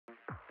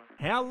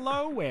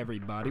Hello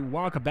everybody,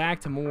 welcome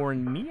back to more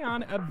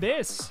Neon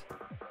Abyss.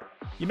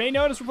 You may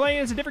notice we're playing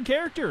as a different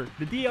character.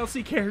 The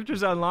DLC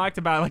character's unlocked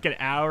about like an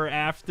hour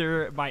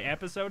after my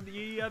episode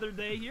the other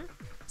day here.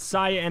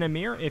 Saya and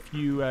Amir, if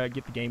you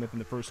get the game within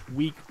the first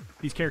week,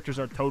 these characters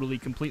are totally,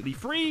 completely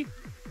free.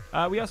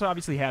 We also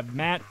obviously have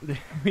Matt.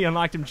 We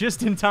unlocked him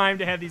just in time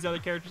to have these other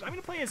characters. I'm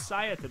going to play as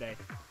Saya today.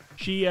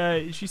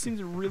 She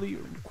seems really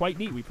quite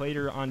neat. We played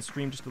her on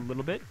stream just a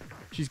little bit.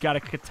 She's got a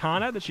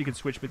katana that she can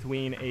switch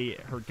between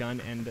her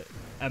gun and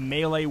a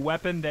melee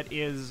weapon that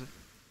is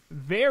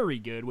very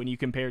good when you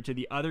compare it to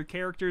the other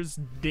character's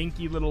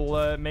dinky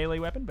little melee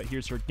weapon. But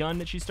here's her gun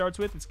that she starts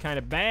with. It's kind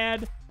of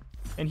bad.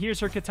 And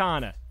here's her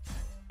katana.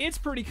 It's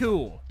pretty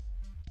cool.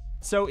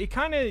 So it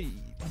kind of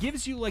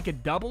gives you like a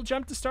double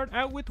jump to start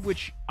out with,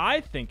 which I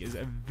think is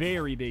a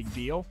very big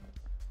deal.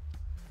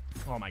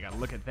 Oh my god,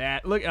 look at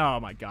that. Look, oh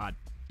my god.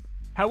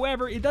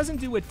 However, it doesn't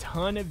do a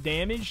ton of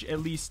damage, at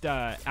least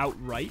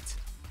outright.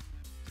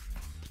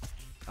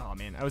 Oh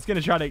man, I was going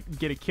to try to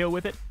get a kill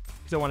with it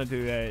because I wanted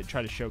to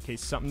try to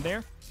showcase something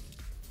there.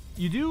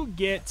 You do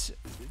get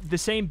the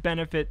same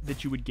benefit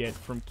that you would get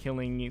from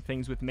killing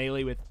things with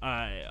melee with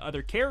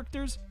other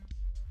characters.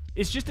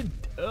 It's just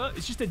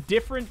a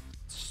different,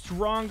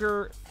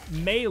 stronger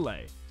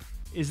melee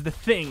is the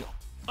thing.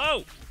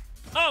 Oh!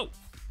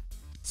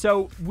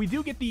 So we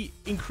do get the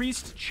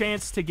increased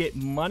chance to get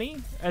money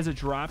as a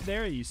drop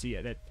there. You see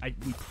that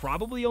we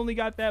probably only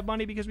got that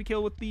money because we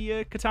killed with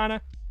the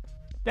katana.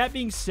 That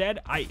being said,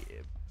 I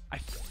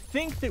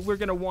think that we're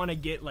gonna want to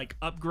get like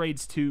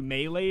upgrades to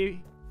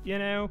melee. You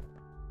know,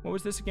 what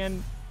was this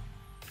again?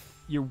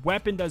 Your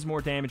weapon does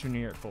more damage when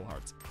you're at full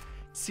hearts.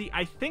 See,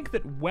 I think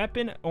that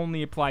weapon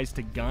only applies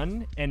to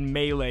gun, and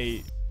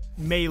melee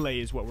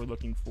is what we're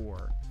looking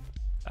for.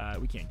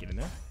 We can't get in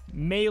there.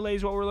 Melee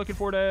is what we're looking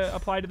for to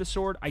apply to the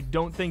sword. I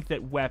don't think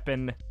that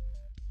weapon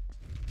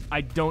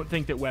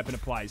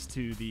applies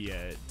to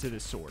the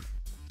sword.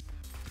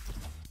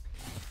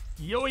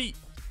 Yoey!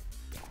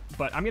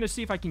 But I'm gonna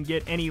see if I can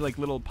get any like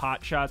little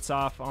pot shots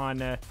off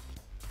on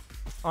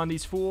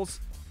these fools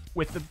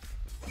with the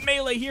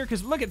melee here.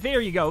 Because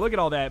there you go. Look at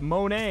all that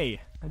Monet.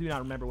 I do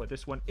not remember what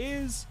this one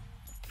is.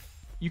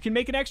 You can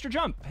make an extra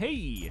jump.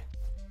 Hey.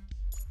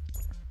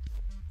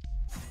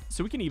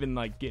 So we can even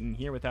like get in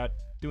here without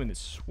doing this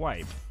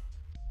swipe.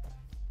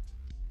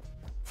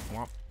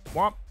 Womp,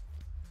 womp.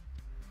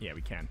 Yeah,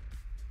 we can.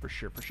 For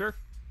sure.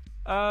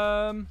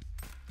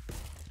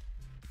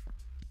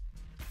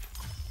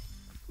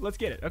 Let's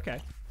get it.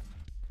 Okay.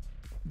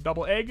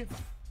 Double egg.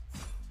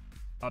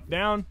 Up,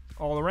 down,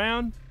 all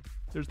around.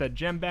 There's that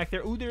gem back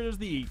there. Ooh, there's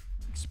the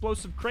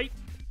explosive crate.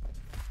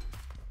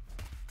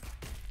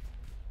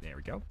 There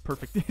we go.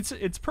 Perfect.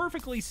 It's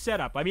perfectly set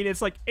up. I mean,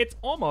 it's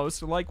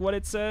almost like what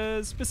it's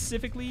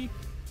specifically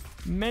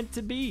meant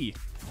to be.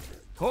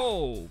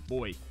 Oh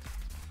boy.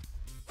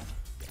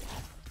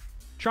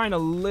 Trying a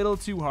little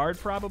too hard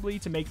probably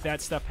to make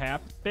that stuff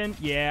happen.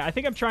 Yeah, I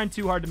think I'm trying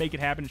too hard to make it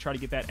happen to try to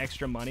get that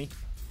extra money.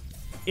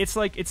 It's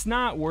like it's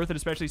not worth it,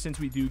 especially since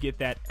we do get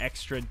that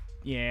extra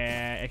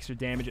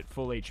damage at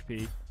full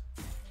HP.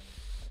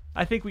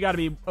 I think we got to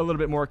be a little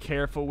bit more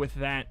careful with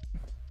that.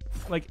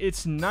 Like,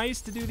 it's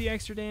nice to do the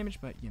extra damage,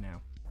 but, you know.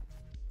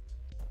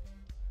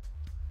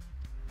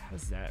 How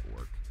does that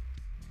work?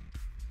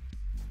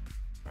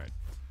 Alright.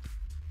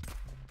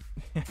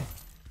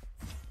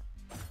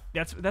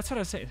 That's what I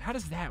was saying. How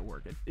does that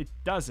work? It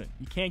doesn't.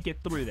 You can't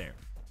get through there.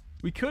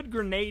 We could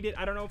grenade it.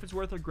 I don't know if it's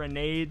worth a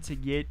grenade to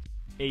get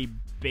a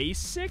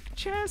basic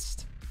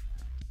chest.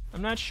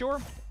 I'm not sure.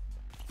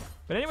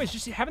 But anyways,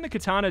 just having the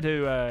katana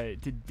to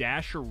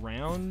dash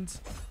around,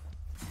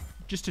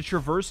 just to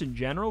traverse in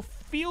general,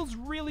 feels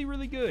really,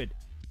 really good.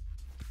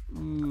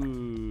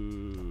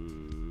 Ooh.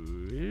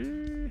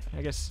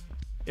 I guess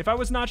if I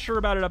was not sure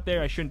about it up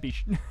there, I shouldn't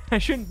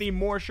be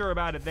more sure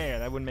about it there.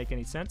 That wouldn't make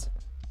any sense.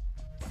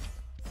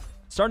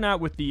 Starting out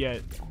with the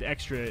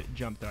extra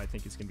jump, though, I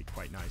think is going to be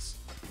quite nice.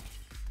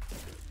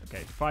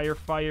 Okay,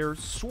 fire,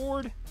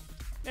 sword.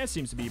 That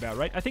seems to be about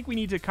right. I think we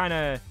need to kind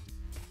of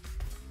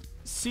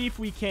see if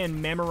we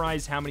can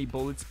memorize how many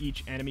bullets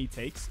each enemy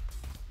takes.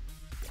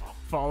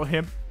 Follow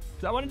him.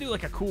 I want to do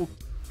like a cool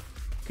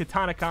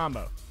katana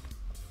combo.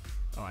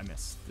 Oh, I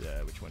missed.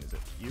 Which one is it?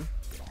 You?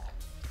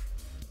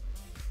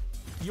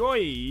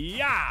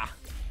 Yoy-ya!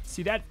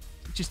 See, that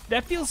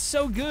feels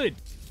so good.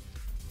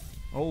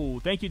 Oh,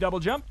 thank you,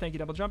 double jump. Thank you,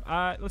 double jump.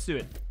 Let's do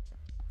it.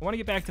 I want to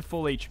get back to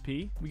full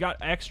HP. We got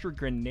extra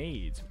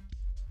grenades.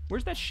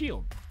 Where's that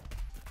shield?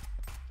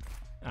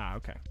 Ah,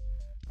 okay.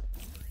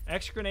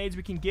 Extra grenades.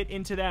 We can get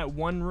into that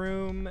one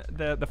room,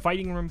 the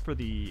fighting room for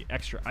the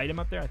extra item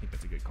up there. I think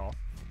that's a good call.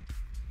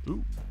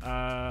 Ooh.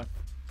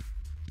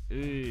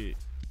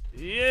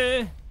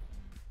 Yeah.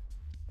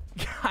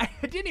 I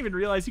didn't even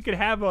realize you could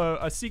have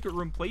a secret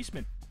room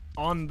placement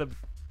on the,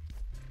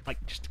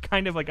 like, just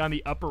kind of like on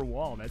the upper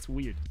wall. That's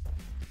weird.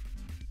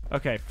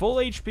 Okay, full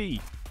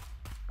HP.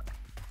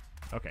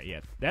 Okay,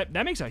 yeah,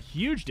 that makes a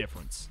huge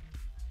difference.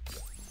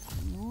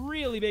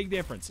 Really big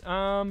difference.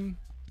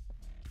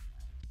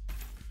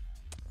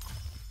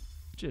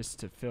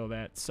 just to fill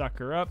that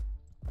sucker up.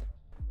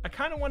 I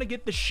kind of want to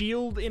get the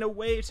shield in a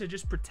way to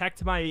just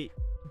protect my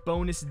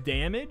bonus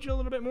damage a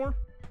little bit more.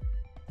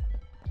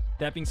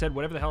 That being said,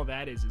 whatever the hell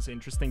that is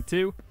interesting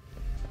too.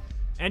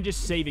 And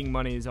just saving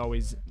money is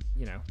always,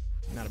 you know,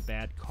 not a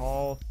bad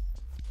call.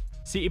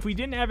 See, if we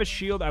didn't have a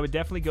shield, I would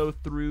definitely go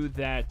through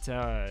that,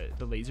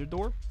 the laser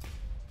door.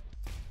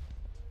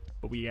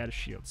 But we got a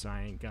shield, so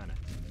I ain't gonna.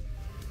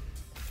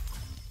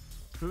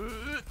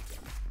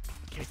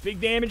 Okay,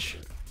 big damage.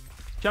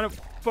 Trying to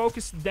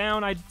focus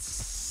down, I'd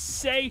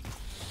say.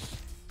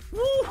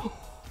 Woo!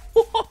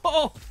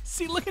 Whoa!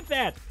 See, look at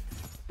that.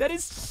 That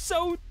is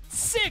so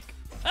sick.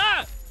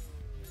 Ah!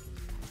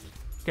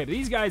 Okay,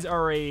 these guys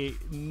are a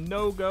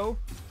no-go.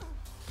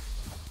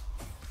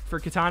 For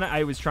Katana,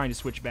 I was trying to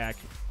switch back.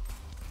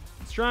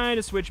 I was trying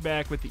to switch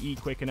back with the E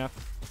quick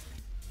enough.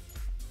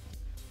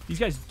 These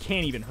guys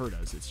can't even hurt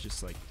us. It's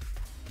just like...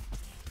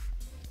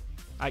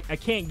 I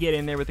can't get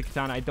in there with the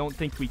Katana. I don't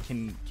think we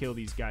can kill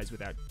these guys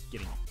without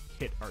getting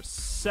hit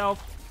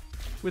ourselves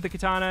with the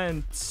Katana.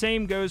 And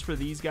same goes for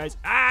these guys.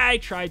 I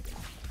tried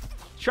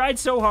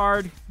so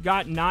hard,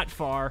 got not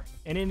far,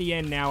 and in the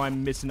end now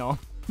I'm missing all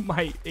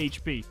my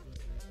HP.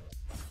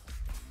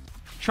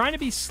 Trying to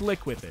be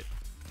slick with it.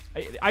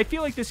 I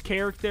feel like this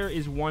character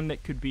is one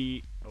that could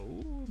be...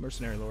 Oh,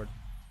 Mercenary Lord.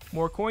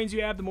 More coins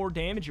you have, the more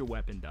damage your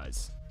weapon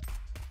does.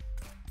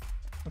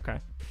 Okay.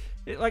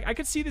 Like, I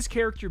could see this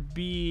character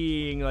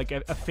being, like,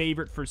 a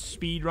favorite for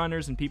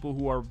speedrunners and people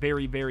who are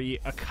very, very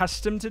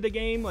accustomed to the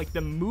game. Like,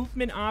 the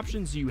movement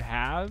options you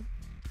have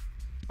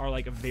are,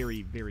 like, a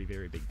very, very,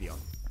 very big deal.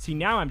 See,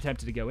 now I'm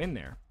tempted to go in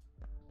there.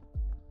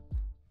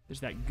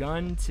 There's that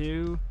gun,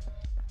 too.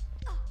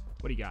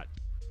 What do you got?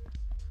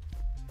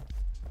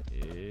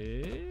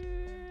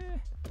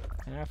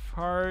 Half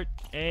heart,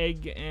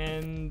 egg,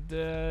 and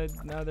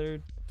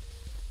another...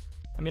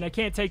 I mean, I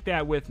can't take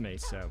that with me,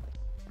 so...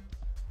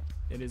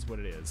 It is what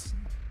it is.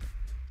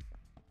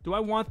 Do I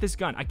want this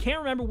gun? I can't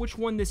remember which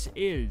one this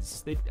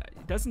is. It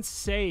doesn't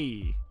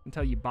say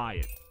until you buy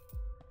it.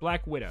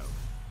 Black Widow.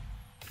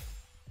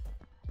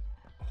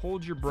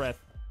 Hold your breath.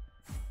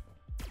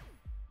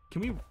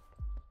 Can we...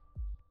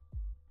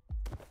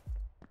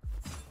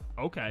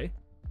 Okay.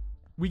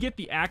 We get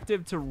the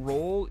active to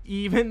roll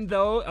even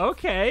though...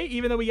 Okay,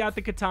 even though we got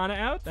the katana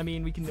out. I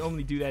mean, we can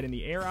only do that in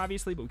the air,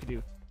 obviously, but we could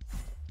do...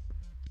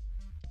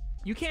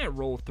 You can't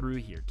roll through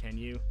here, can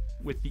you?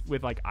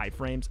 With like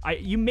iframes.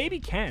 You maybe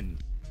can.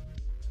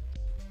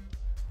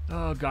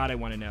 Oh god, I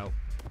want to know.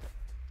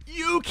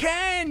 You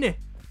can!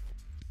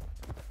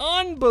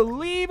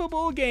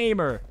 Unbelievable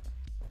gamer.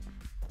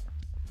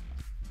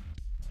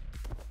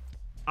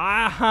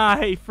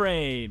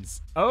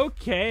 Iframes.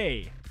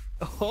 Okay.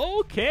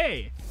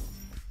 Okay.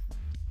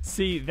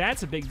 See,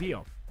 that's a big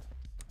deal.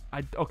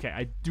 Okay,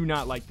 I do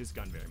not like this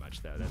gun very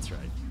much though. That's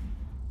right.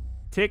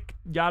 Tick,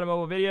 got a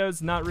mobile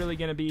videos. Not really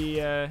gonna be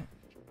a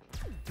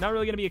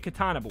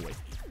katana boy.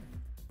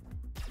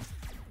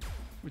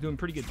 We're doing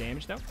pretty good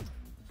damage though.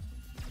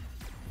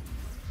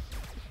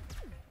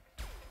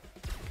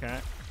 Okay.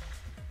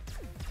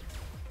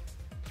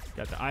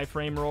 Got the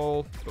iframe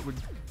roll, but we're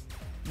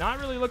not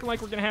really looking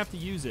like we're gonna have to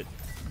use it.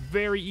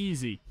 Very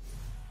easy.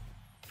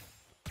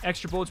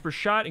 Extra bullets per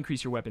shot,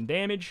 increase your weapon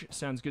damage.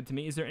 Sounds good to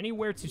me. Is there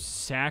anywhere to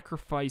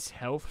sacrifice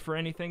health for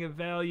anything of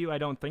value? I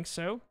don't think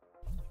so.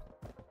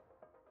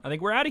 I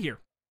think we're out of here.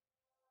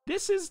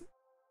 This is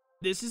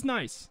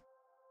nice.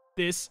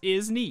 This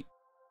is neat.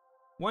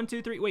 1,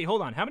 2, 3. Wait,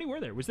 hold on. How many were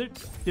there?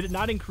 Did it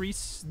not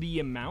increase the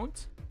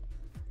amount?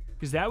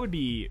 Because that'd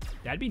be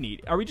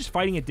neat. Are we just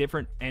fighting a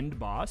different end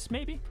boss,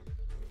 maybe?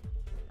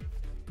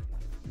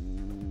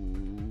 Ooh,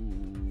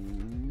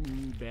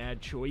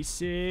 bad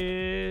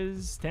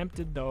choices.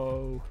 Tempted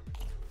though.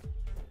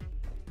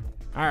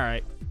 All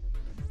right.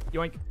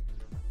 Yoink.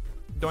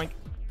 Doink.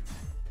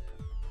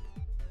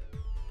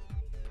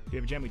 Do we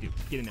have a gem? We do.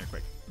 Get in there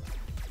quick.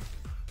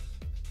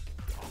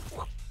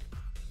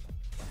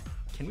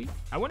 Can we?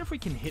 I wonder if we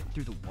can hit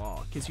through the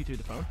wall. Kiss you through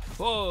the phone?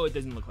 Whoa, it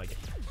doesn't look like it.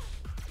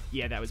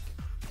 Yeah, that was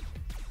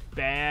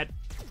bad.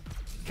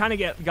 Kind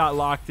of got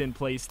locked in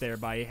place there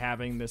by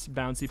having this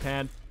bouncy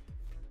pad.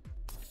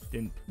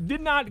 Did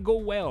not go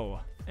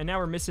well. And now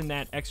we're missing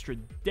that extra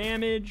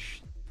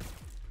damage.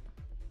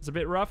 It's a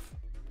bit rough.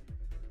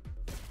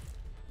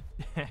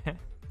 Okay,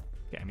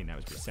 I mean, that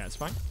was pretty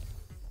satisfying.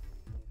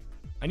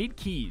 I need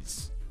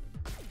keys.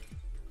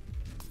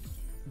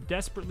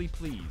 Desperately,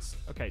 please.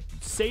 Okay,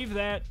 save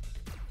that,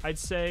 I'd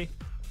say,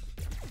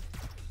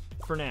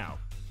 for now.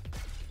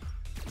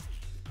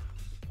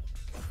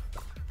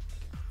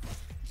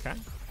 Okay.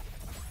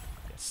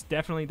 Yes,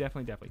 definitely.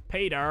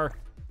 Peter!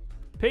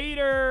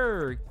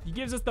 Peter! He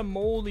gives us the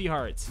moldy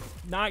hearts.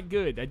 Not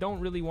good. I don't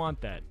really want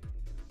that.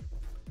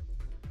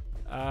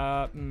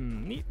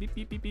 Beep, beep,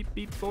 beep, beep, beep,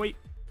 beep, boy.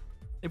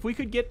 If we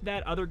could get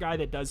that other guy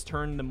that does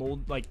turn the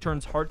mold, like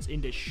turns hearts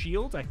into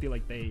shields, I feel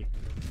like they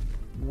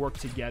work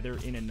together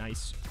in a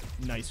nice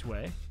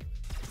way.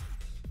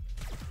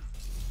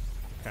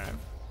 Okay.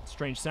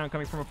 Strange sound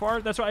coming from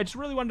afar. That's why I just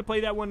really wanted to play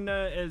that one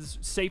as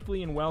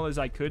safely and well as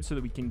I could so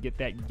that we can get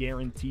that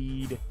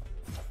guaranteed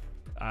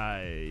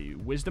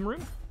wisdom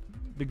room.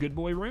 The good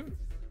boy room.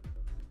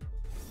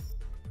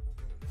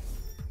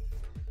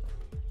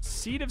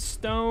 Seed of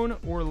Stone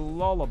or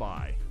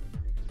Lullaby.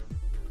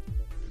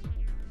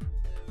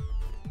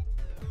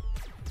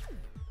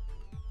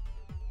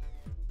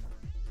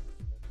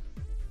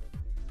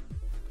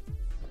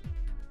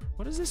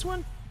 What is this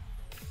one?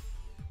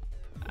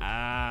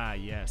 Ah,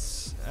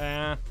 yes.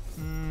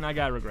 I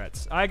got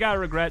regrets. I got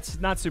regrets.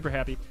 Not super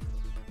happy.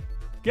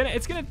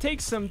 It's gonna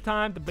take some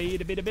time.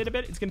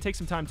 It's gonna take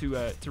some time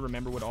to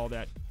remember what all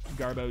that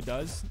Garbo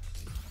does.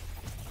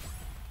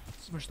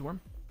 Smush the worm.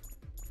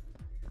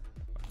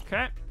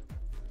 Okay.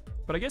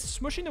 But I guess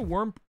smushing the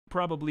worm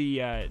probably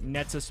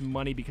nets us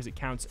money because it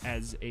counts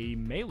as a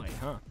melee,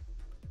 huh?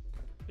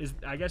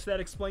 I guess that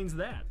explains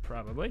that,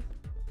 probably.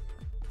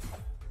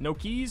 No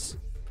keys.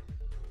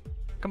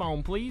 Come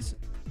on, please.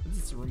 Is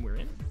this the room we're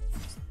in?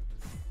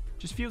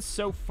 Just feels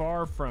so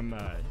far from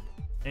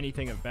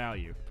anything of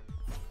value.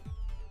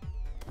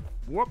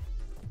 Whoop.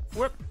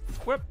 Whoop.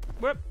 Whoop.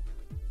 Whoop.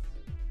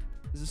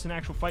 Is this an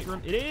actual fight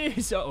room? It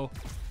is! Uh-oh.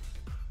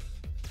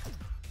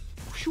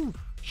 Shoo!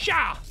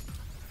 Sha!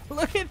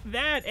 Look at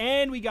that!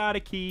 And we got a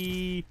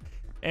key.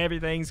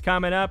 Everything's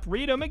coming up.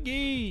 Rita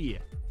McGee!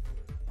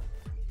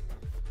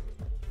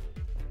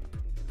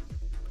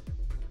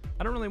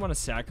 I don't really want to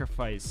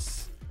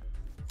sacrifice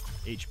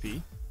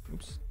HP.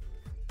 Oops.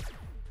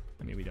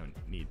 I mean, we don't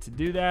need to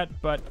do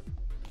that, but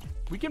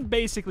we can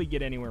basically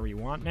get anywhere we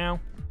want now.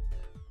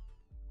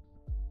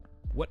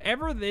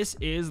 Whatever this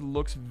is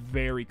looks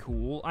very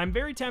cool. I'm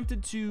very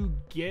tempted to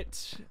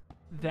get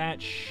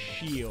that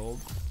shield,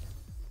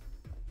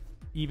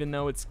 even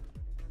though it's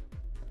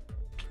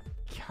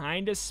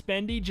kind of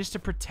spendy just to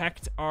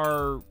protect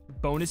our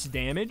bonus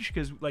damage,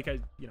 because like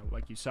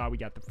you saw, we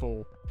got the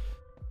full.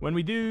 When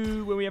we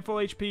have full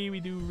HP,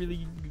 we do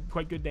really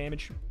quite good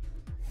damage.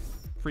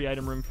 Free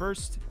item room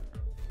first.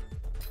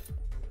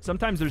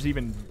 Sometimes there's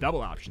even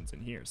double options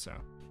in here, so.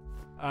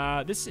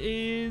 This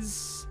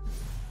is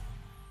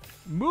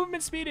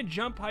movement speed and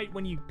jump height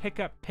when you pick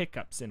up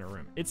pickups in a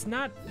room. It's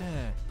not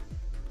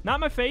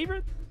my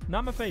favorite.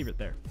 Not my favorite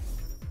there.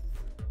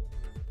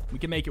 We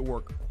can make it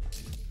work.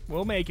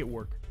 We'll make it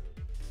work.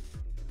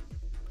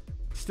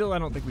 Still, I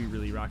don't think we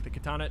really rock the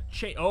katana.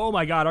 Oh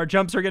my god, our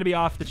jumps are going to be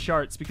off the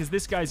charts because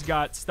this guy's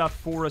got stuff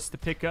for us to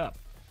pick up.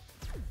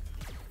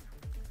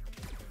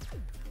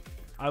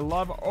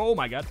 Oh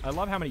my god, I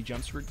love how many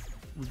jumps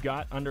we've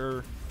got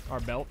under our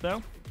belt,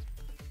 though.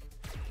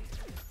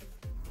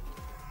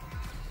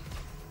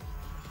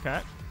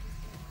 Okay.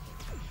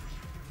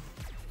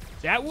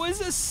 That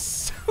was a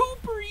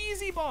super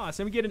easy boss.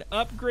 And we get an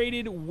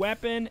upgraded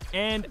weapon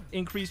and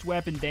increased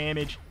weapon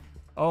damage.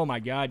 Oh my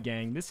god,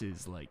 gang. This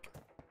is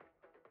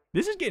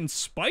getting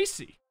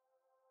spicy.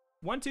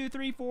 1, 2,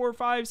 3, 4,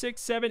 5,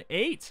 6, 7,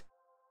 8.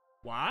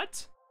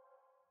 What?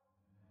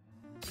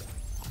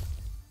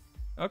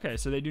 Okay,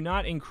 so they do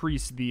not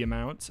increase the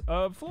amount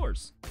of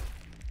floors.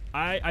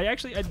 I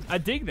actually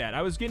dig that.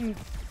 I was getting,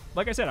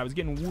 like I said, I was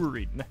getting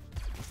worried.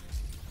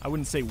 I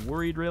wouldn't say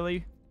worried,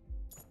 really.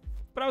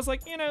 But I was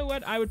like, you know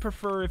what? I would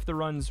prefer if the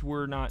runs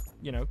were not,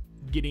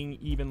 getting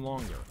even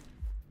longer.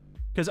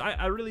 Because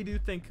I really do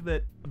think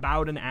that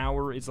about an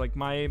hour is like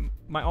my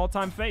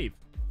all-time fave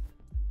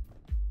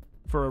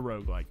for a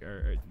roguelike,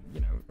 or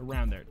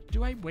around there.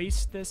 Do I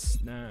waste this?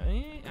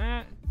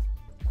 Nah.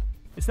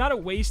 It's not a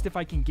waste if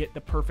I can get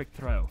the perfect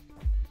throw.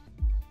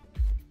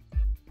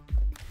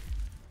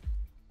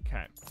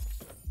 Okay.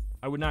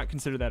 I would not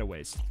consider that a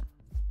waste.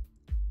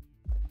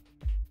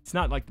 It's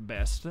not like the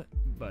best,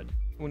 but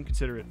I wouldn't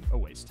consider it a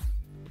waste.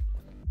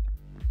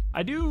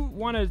 I do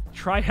want to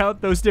try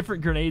out those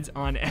different grenades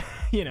on,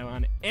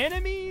 on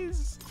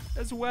enemies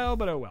as well,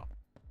 but oh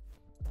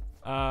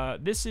well.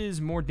 This is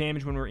more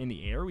damage when we're in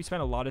the air. We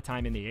spent a lot of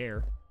time in the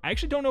air. I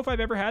actually don't know if I've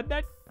ever had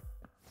that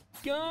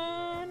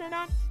gun or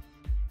not.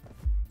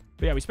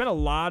 But yeah, we spent a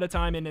lot of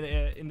time in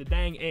the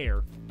dang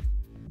air.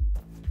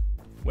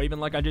 Waving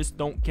like I just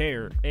don't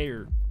care.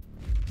 Air.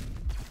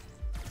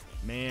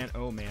 Man,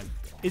 oh man.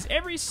 Is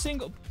every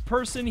single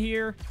person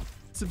here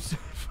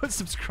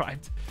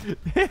subscribed?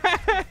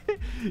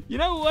 You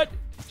know what?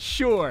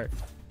 Sure.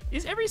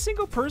 Is every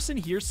single person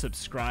here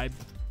subscribed?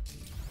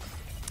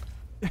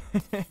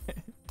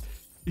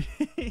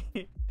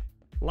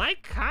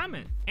 Like,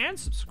 comment, and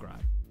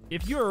subscribe.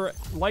 If you've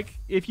liked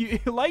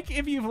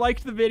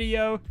the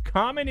video,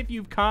 comment if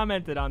you've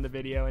commented on the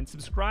video, and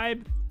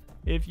subscribe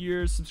if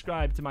you're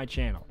subscribed to my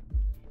channel.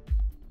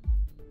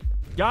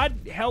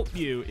 God help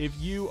you if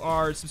you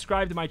are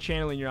subscribed to my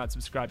channel and you're not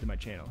subscribed to my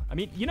channel. I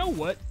mean, you know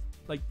what?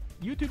 Like,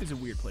 YouTube is a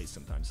weird place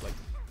sometimes. Like,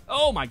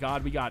 oh my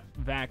god, we got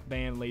vac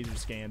ban laser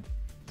scanned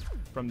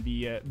from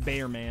the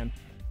Bear Man.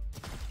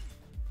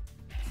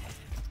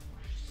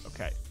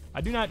 Okay. I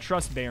do not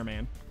trust Bear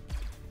Man.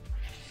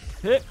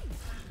 Hit.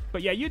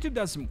 But yeah, YouTube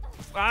does some...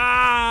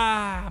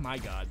 Ah, my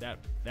god,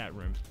 that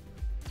room.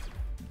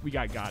 We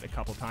got a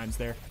couple times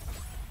there.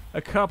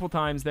 A couple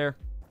times there.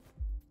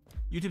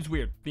 YouTube's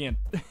weird. The end.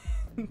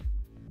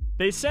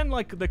 They send,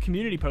 like, the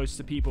community posts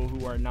to people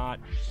who are not,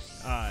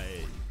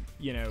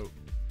 you know,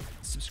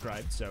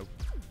 subscribed, so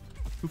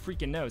who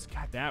freaking knows?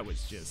 God, that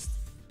was just...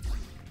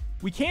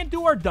 We can't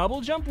do our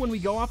double jump when we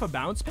go off a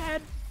bounce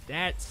pad?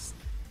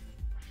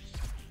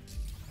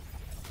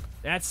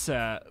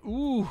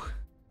 Ooh.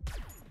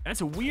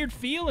 That's a weird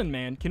feeling,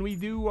 man. Can we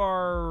do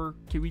our...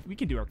 We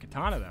can do our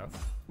katana, though.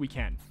 We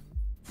can.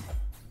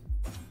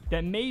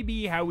 That may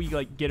be how we,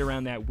 like, get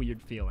around that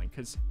weird feeling.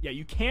 Because, yeah,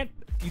 you can't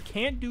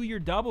do your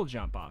double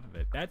jump off of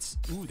it. That's...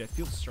 Ooh, that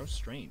feels so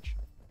strange.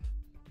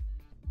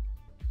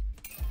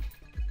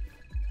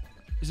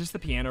 Is this the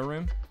piano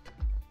room?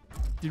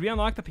 Did we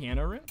unlock the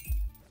piano room?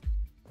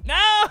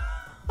 No!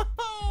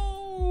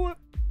 What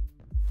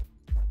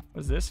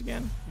is this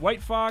again?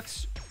 White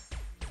Fox.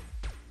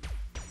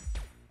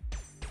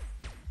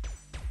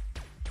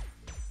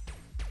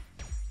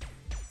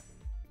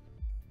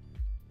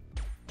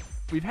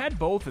 We've had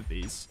both of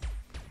these.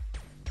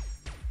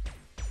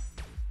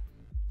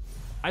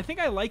 I think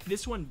I like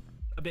this one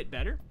a bit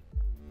better.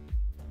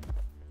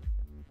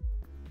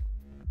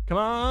 Come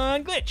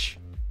on, glitch.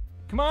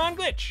 Come on,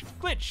 glitch.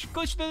 Glitch.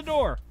 Glitch through the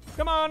door.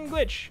 Come on,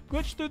 glitch.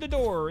 Glitch through the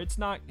door. It's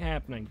not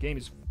happening. Game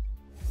is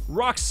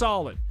rock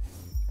solid.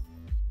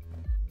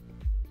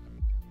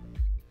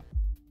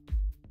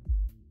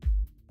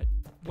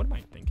 What am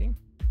I thinking?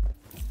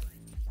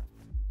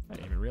 I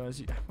didn't even realize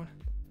you...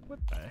 What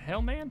the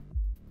hell, man?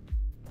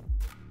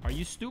 Are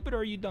you stupid or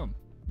are you dumb?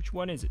 Which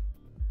one is it?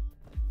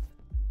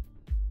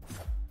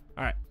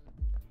 Alright.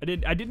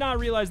 I did not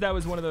realize that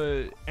was one of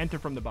the enter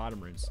from the bottom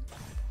rooms.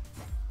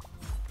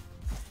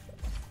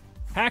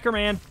 Hacker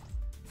man.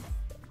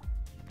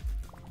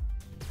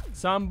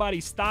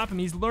 Somebody stop him.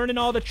 He's learning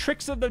all the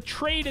tricks of the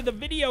trade of the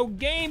video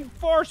game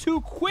far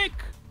too quick.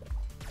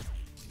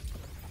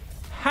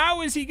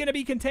 How is he going to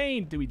be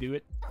contained? Do we do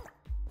it?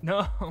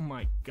 No, oh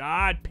my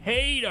God.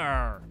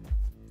 Peter.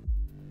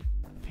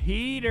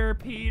 Peter.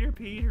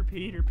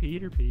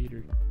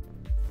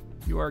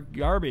 You are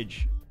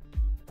garbage.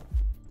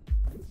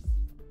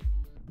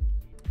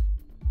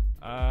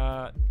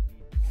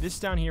 This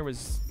down here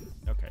was...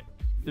 Okay.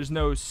 There's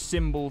no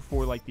symbol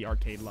for, like, the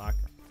arcade lock.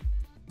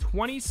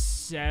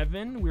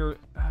 27. We're...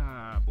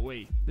 Ah,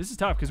 boy. This is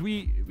tough, because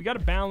we got to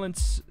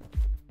balance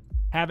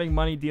having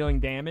money dealing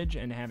damage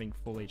and having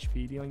full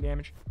HP dealing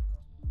damage.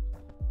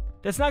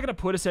 That's not going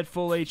to put us at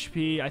full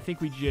HP. I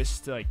think we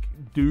just, like,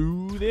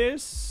 do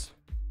this.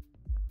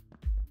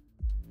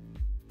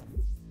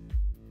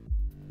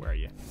 Where are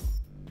you?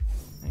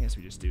 I guess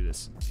we just do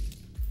this.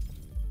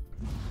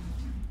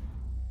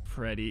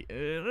 Freddy.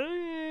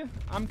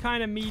 I'm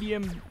kind of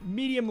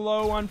medium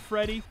low on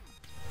Freddy.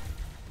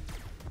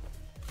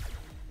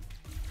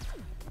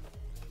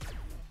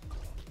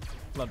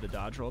 Love the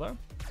dodge roll, though.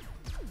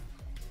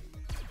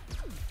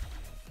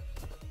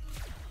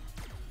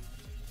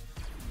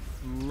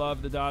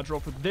 Love the dodge roll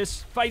for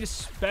this fight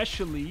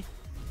especially.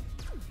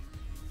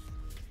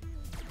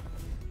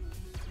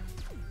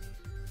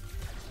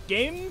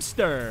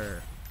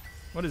 Gamester.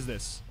 What is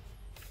this?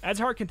 Adds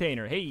heart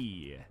container.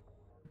 Hey.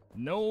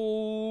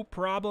 No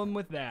problem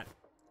with that.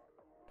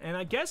 And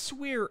I guess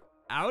we're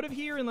out of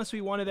here unless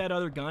we wanted that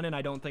other gun, and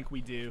I don't think we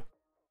do.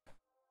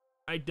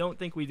 I don't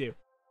think we do.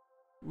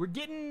 We're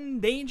getting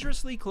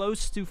dangerously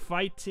close to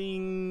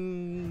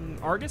fighting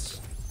Argus,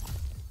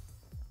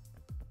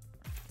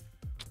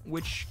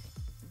 which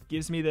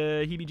gives me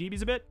the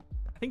heebie-jeebies a bit.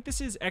 I think this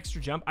is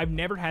extra jump. I've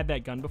never had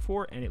that gun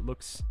before, and it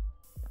looks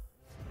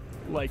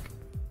like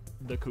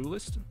the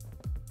coolest.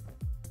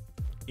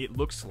 It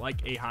looks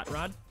like a hot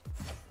rod.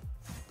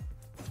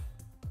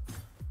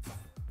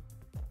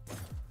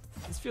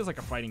 This feels like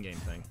a fighting game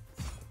thing.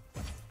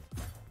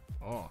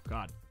 Oh,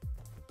 God.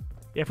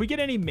 Yeah, if we get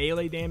any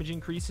melee damage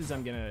increases,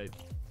 I'm gonna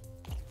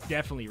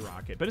definitely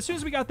rock it. But as soon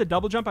as we got the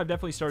double jump, I've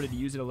definitely started to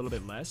use it a little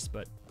bit less,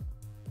 but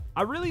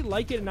I really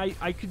like it, and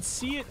I could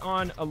see it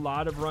on a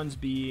lot of runs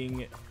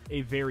being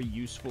a very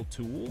useful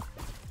tool.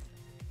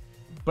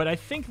 But I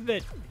think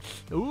that,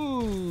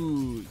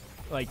 ooh,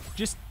 like,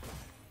 just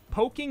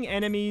poking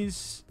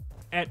enemies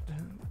at,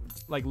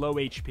 like, low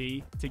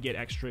HP to get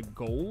extra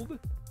gold,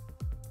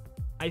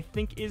 I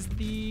think is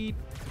the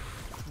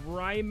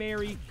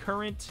primary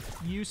current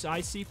use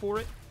I see for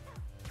it.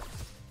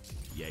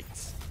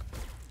 Yikes.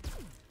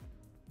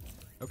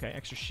 Okay,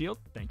 extra shield.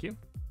 Thank you.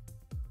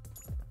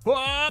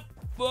 Whoop!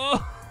 Whoa!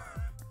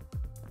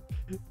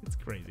 It's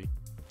crazy.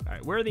 All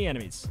right, where are the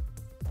enemies?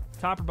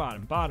 Top or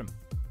bottom? Bottom.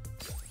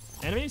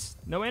 Enemies?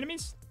 No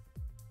enemies?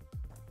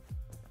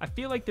 I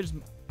feel like there's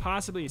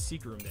possibly a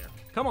secret room there.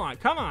 Come on,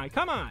 come on,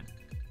 come on!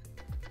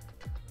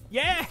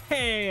 Yeah!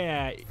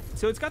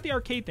 So it's got the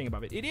arcade thing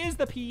above it. It is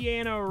the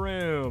piano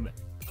room.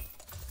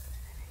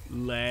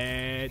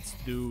 Let's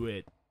do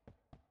it.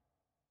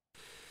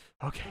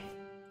 Okay.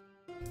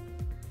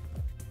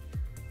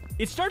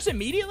 It starts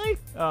immediately?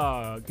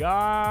 Oh,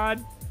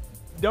 God.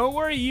 Don't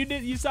worry,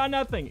 you saw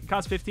nothing. It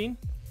costs 15.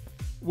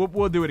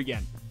 We'll do it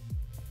again.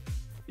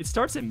 It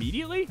starts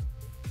immediately?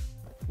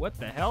 What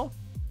the hell?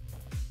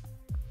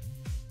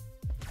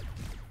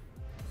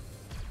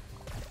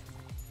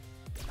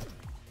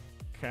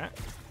 Okay.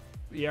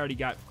 We already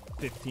got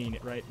 15,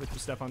 right, with the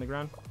stuff on the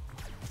ground?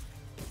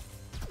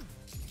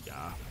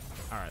 Yeah.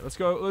 All right, let's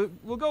go.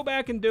 We'll go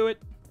back and do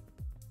it.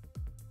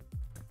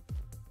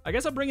 I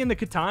guess I'll bring in the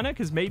katana,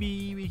 because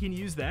maybe we can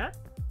use that.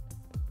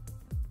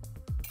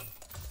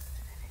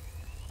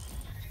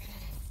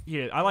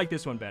 Yeah, I like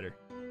this one better.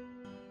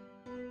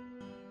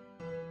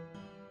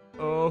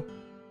 Oh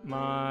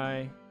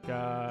my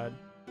god.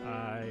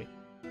 I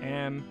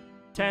am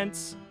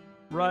tense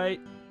right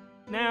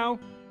now.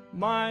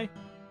 My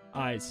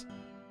eyes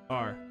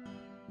are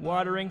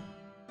watering.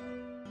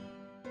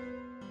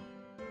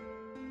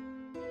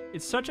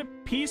 It's such a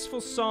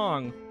peaceful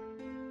song.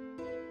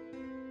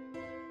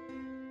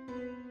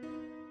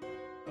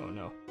 Oh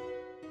no.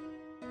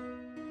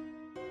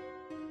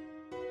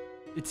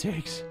 It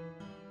takes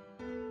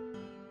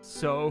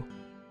so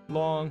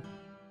long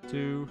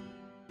to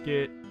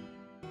get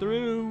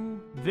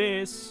through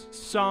this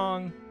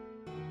song.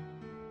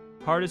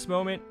 Hardest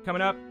moment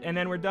coming up, and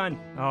then we're done.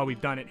 Oh, we've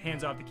done it.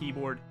 Hands off the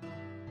keyboard.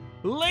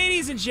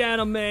 Ladies and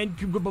gentlemen,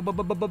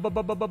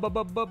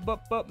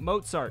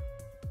 Mozart.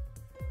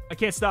 I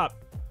can't stop.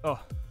 Oh.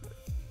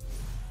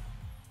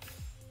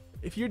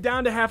 If you're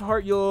down to half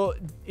heart, you'll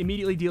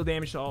immediately deal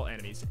damage to all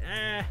enemies.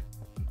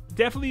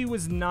 Definitely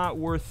was not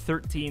worth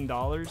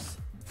 $13.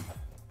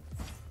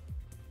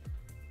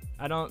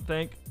 I don't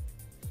think.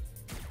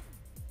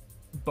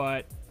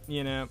 But,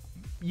 you know,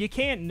 you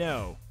can't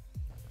know.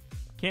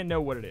 Can't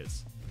know what it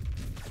is.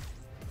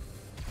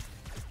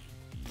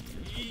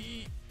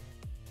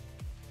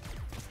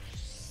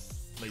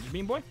 Laser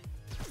beam boy.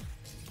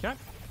 Okay.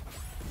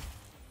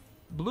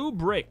 Blue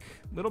brick.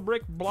 Little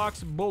brick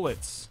blocks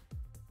bullets.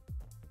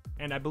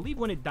 And I believe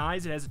when it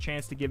dies, it has a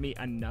chance to give me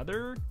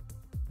another...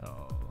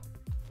 Oh.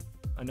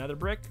 Another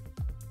brick.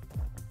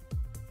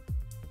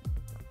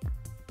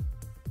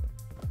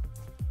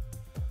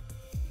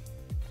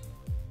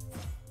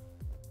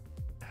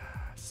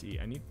 See,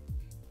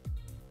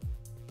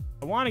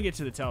 I want to get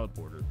to the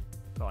teleporter.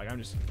 But like,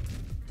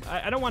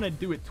 I don't want to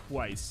do it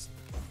twice.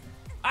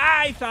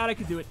 I thought I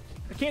could do it.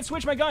 I can't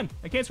switch my gun.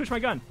 I can't switch my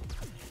gun.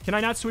 Can I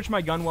not switch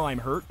my gun while I'm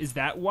hurt? Is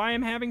that why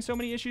I'm having so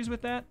many issues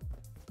with that?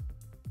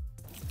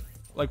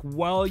 Like,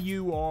 while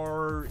you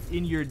are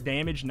in your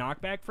damage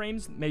knockback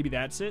frames? Maybe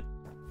that's it.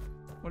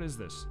 What is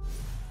this?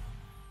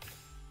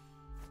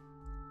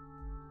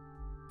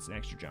 It's an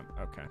extra jump.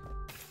 Okay.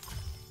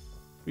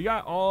 We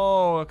got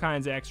all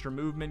kinds of extra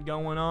movement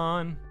going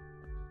on.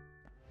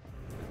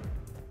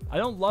 I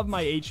don't love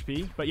my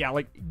HP, but yeah,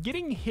 like,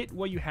 getting hit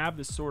while you have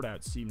the sword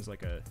out seems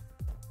like a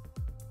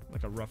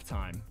rough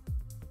time.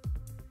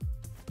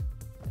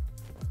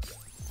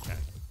 Okay.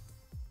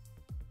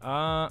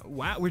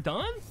 Wow, we're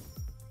done?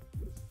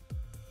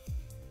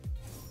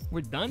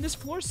 We're done? This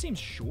floor seems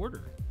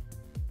shorter.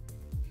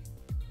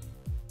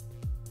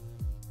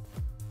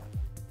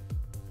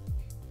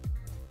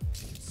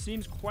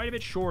 Seems quite a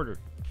bit shorter.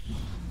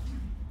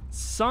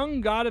 Sung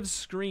God of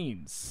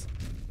Screens.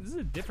 This is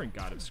a different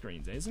God of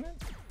Screens, isn't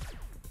it?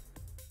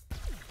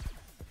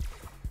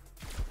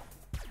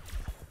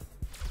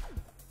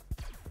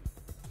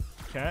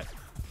 Okay.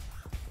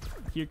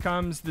 Here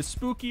comes the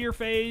spookier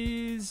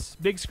phase.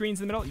 Big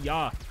screens in the middle.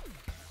 Yeah.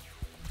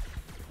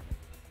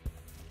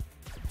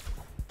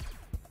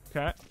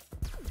 Okay.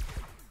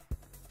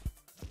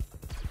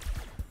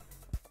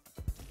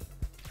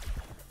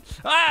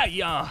 Ah,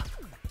 yeah.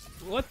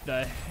 What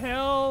the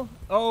hell?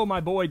 Oh, my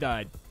boy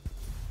died.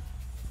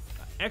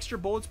 Extra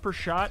bullets per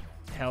shot.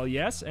 Hell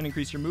yes. And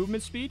increase your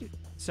movement speed.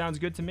 Sounds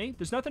good to me.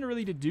 There's nothing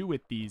really to do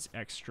with these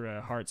extra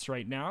hearts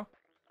right now.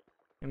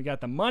 And we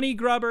got the money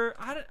grubber.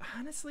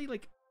 Honestly,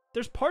 like,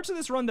 there's parts of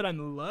this run that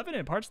I'm loving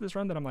and parts of this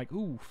run that I'm like,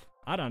 oof,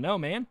 I don't know,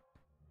 man.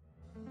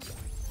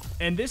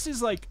 And this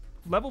is like,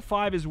 level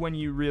 5 is when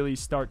you really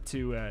start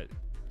to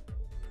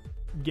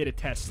get a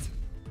test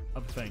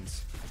of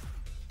things.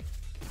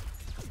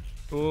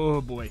 Oh,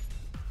 boy.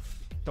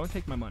 Don't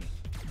take my money,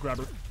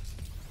 grubber.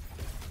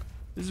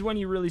 This is when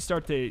you really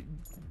start to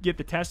get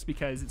the test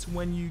because it's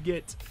when you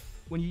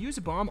use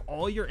a bomb,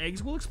 all your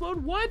eggs will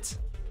explode. What?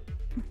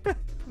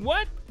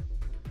 What?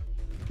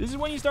 This is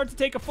when you start to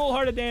take a full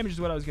heart of damage is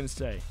what I was going to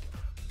say.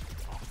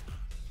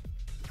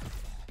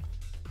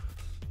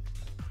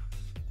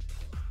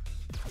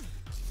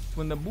 It's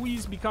when the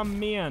boys become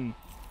men.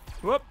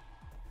 Whoop.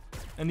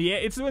 And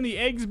it's when the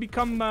eggs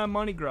become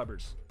money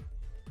grubbers.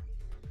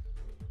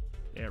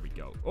 There we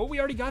go. Oh, we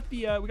already got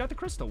the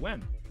crystal.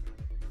 When?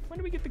 When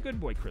do we get the good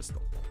boy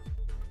crystal?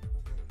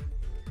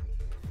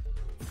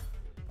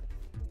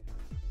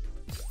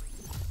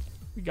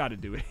 We got to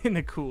do it in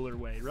the cooler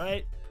way,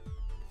 right?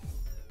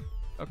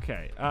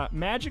 Okay,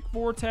 Magic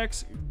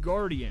Vortex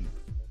Guardian.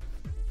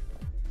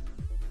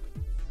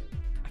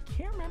 I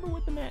can't remember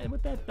what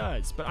that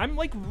does, but I'm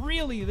like,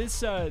 really,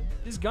 this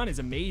gun is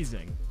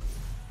amazing.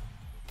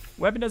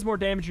 Weapon does more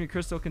damage when your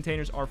crystal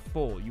containers are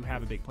full. You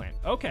have a big plan.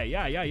 Okay,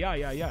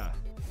 yeah.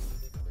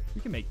 We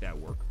can make that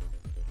work.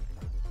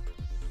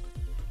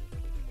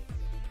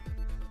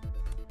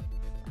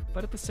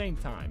 But at the same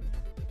time,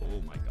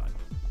 oh my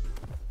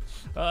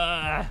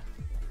god.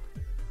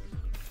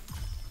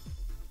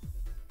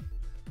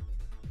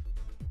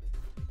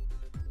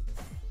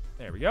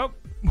 There we go.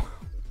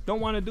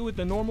 Don't want to do it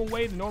the normal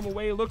way. The normal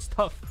way looks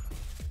tough.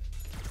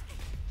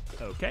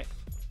 Okay.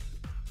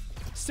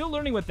 Still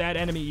learning what that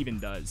enemy even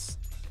does.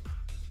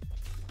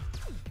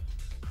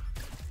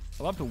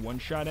 I love the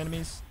one-shot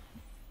enemies.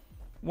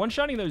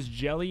 One-shotting those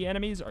jelly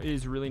enemies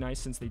is really nice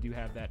since they do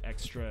have that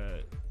extra...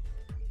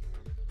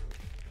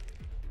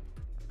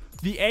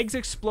 The eggs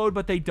explode,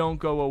 but they don't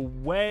go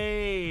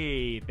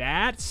away.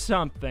 That's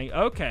something.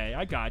 Okay,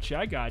 I gotcha,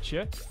 I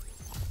gotcha.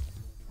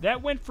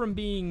 That went from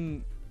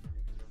being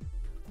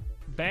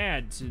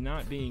bad to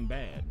not being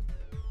bad.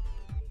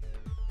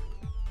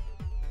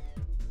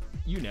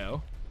 You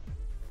know.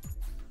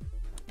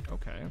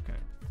 Okay, okay.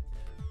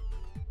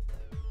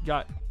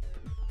 Got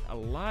a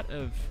lot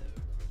of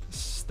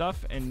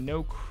stuff and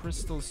no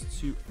crystals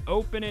to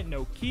open it,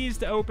 no keys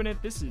to open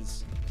it. This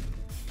is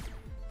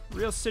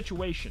real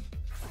situation.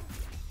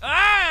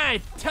 Ah!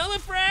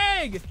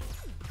 Telefrag!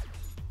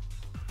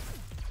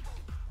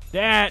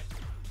 That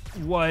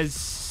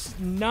was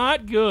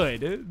not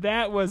good.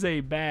 That was a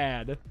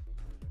bad.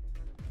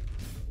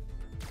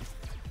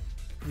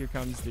 Here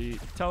comes the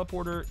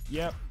teleporter.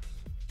 Yep.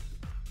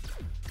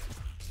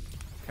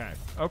 Okay.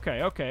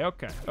 Okay, okay,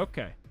 okay,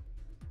 okay.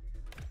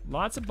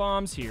 Lots of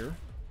bombs here.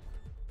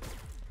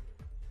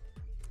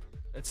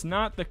 It's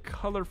not the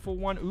colorful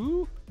one.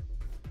 Ooh.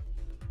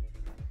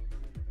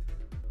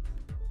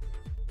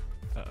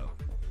 Uh-oh.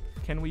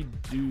 Can we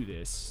do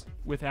this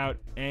without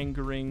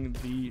angering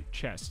the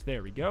chest?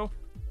 There we go.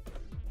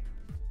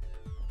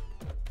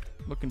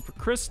 Looking for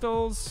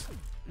crystals.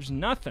 There's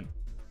nothing.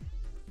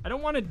 I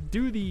don't want to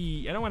do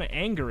the... I don't want to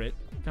anger it.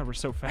 God, we're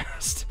so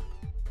fast.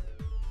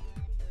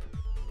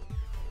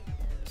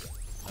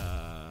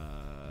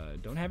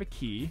 Don't have a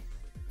key.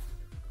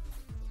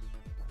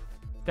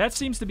 That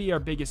seems to be our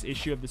biggest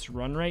issue of this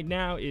run right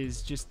now,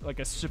 is just like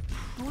a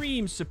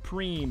supreme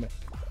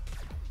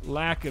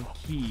lack of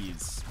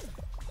keys.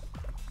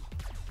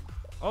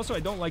 Also, I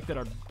don't like that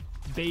our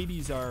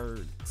babies are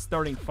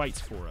starting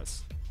fights for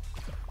us.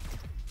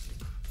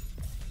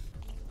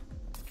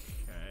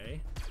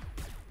 Okay.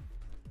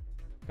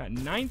 Got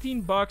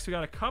 19 bucks. We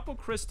got a couple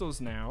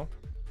crystals now.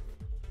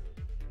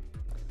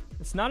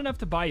 It's not enough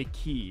to buy a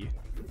key.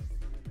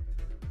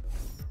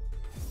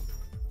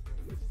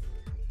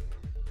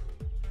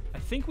 I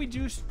think we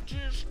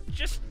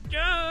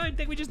I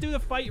think we just do the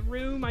fight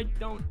room. I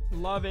don't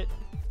love it.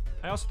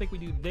 I also think we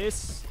do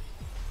this.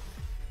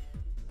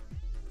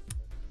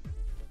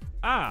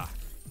 Ah.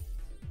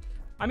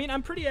 I mean,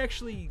 I'm pretty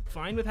actually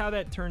fine with how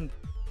that turned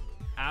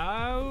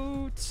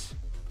out.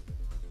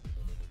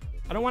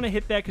 I don't want to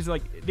hit that because,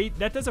 like,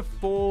 that does a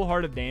full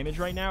heart of damage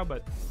right now,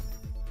 but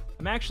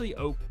I'm actually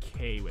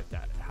okay with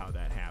that, how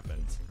that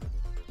happened.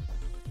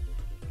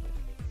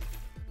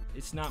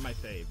 It's not my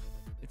fave.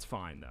 It's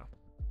fine, though.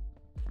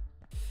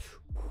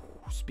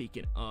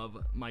 Speaking of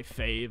my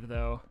fave,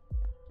 though.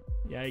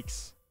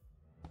 Yikes.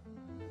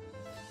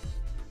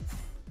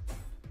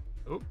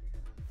 Oh.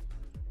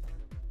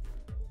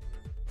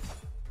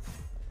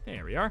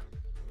 There we are.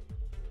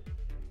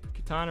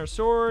 Katana or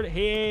sword.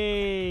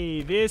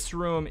 Hey, this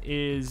room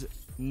is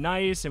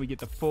nice, and we get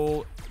the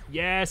full...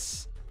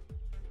 Yes!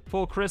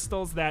 Full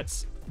crystals.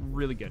 That's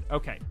really good.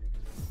 Okay.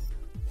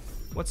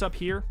 What's up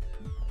here?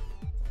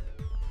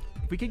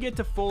 If we could get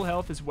to full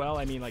health as well,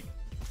 I mean, like...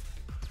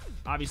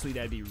 Obviously,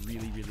 that'd be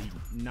really, really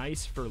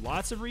nice for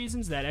lots of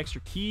reasons. That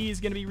extra key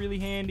is going to be really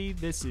handy.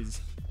 This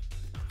is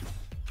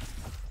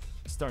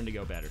starting to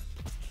go better.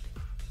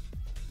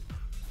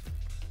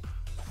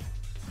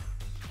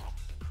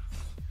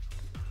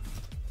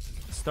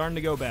 Starting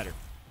to go better.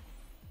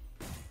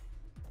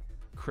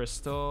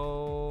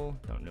 Crystal.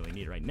 Don't really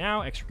need it right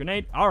now. Extra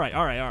grenade. All right,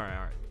 all right, all right,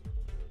 all right.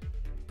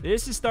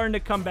 This is starting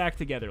to come back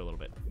together a little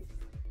bit.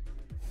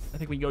 I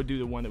think we can go do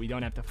the one that we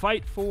don't have to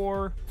fight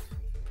for.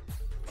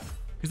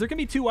 Because there can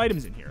be 2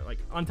 items in here, like,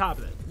 on top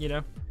of it, you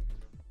know?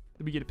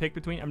 That we get to pick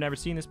between. I've never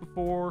seen this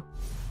before.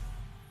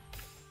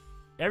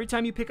 Every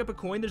time you pick up a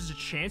coin, there's a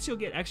chance you'll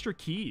get extra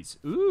keys.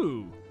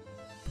 Ooh.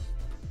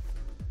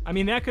 I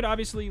mean, that could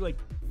obviously, like,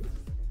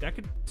 that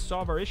could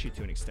solve our issue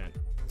to an extent.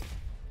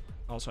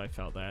 Also, I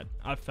felt that.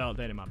 I felt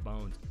that in my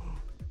bones.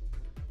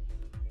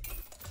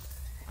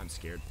 I'm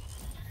scared.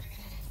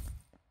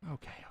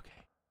 Okay, okay.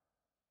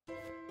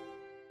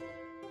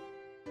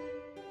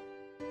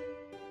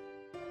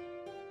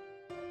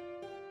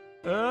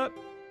 Up,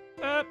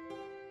 up,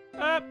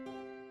 up,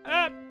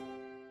 up.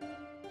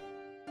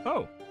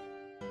 Oh.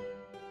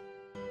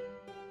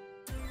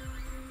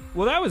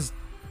 Well, that was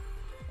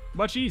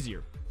much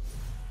easier.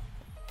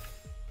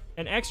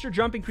 An extra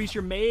jump increase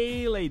your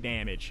melee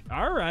damage.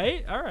 All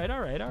right, all right,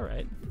 all right, all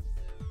right.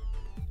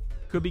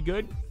 Could be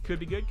good. Could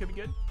be good. Could be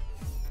good.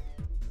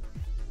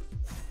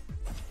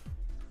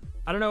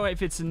 I don't know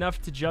if it's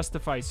enough to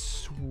justify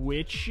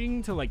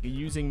switching to, like,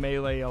 using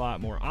melee a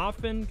lot more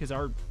often, because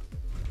our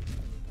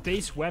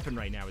base weapon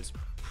right now is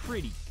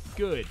pretty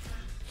good.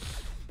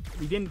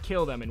 We didn't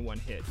kill them in one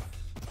hit.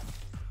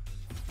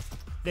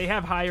 They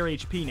have higher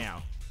HP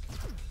now.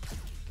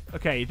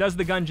 Okay, it does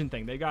the Gungeon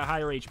thing. They got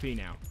higher HP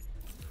now.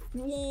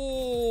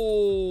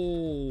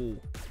 Whoa!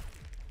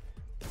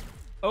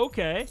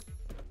 Okay.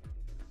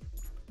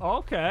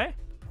 Okay.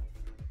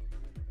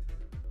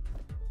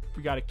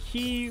 We got a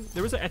key.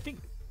 There was I think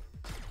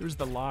there was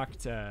the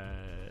locked,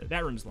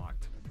 that room's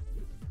locked.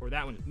 Or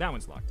that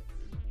one's locked.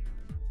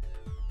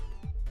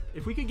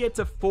 If we could get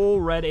to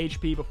full red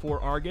HP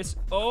before Argus,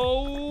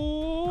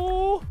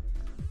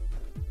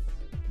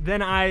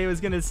 then I was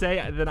gonna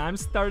say that I'm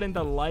starting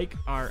to like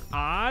our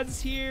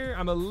odds here.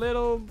 I'm a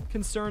little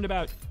concerned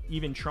about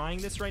even trying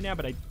this right now,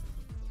 but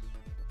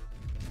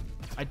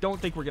I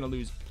don't think we're gonna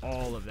lose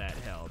all of that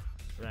health,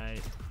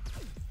 right?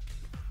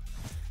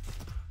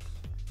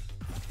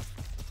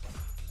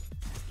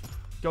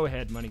 Go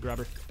ahead, money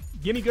grubber.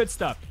 Give me good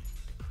stuff.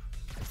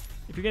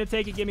 If you're gonna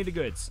take it, give me the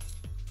goods.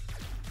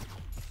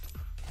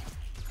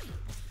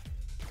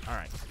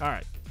 All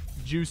right.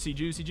 Juicy,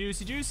 juicy,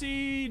 juicy,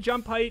 juicy.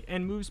 Jump height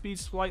and move speed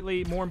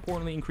slightly. More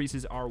importantly,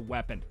 increases our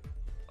weapon.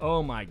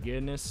 Oh my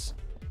goodness.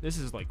 This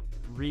is like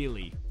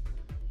really,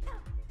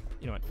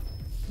 you know what?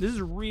 This is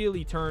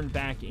really turned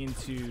back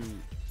into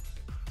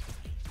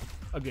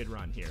a good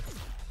run here.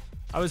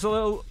 There's a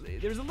little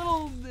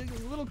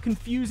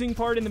confusing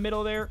part in the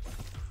middle there.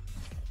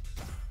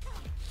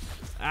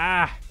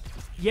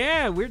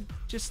 Yeah, we're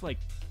just like,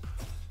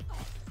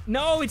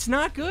 no, it's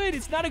not good.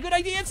 It's not a good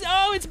idea. It's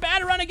a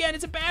bad run again.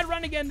 It's a bad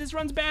run again. This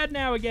run's bad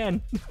now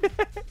again.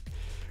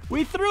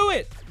 We threw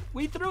it.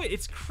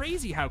 It's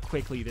crazy how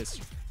quickly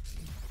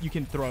you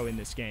can throw in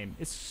this game.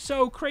 It's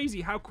so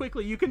crazy how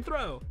quickly you can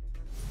throw.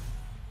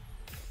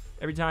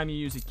 Every time you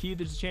use a key,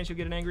 there's a chance you'll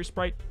get an angry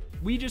sprite.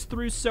 We just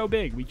threw so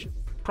big. We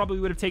probably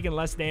would have taken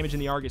less damage in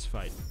the Argus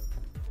fight.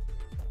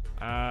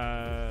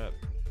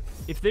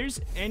 If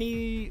there's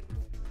any,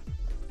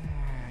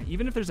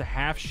 even if there's a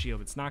half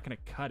shield, it's not going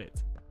to cut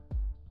it.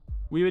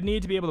 We would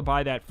need to be able to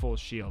buy that full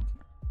shield.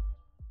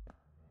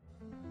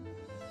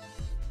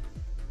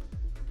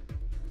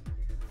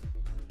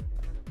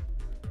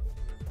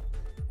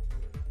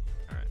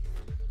 All right.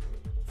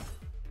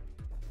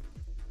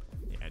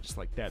 Yeah, just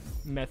like that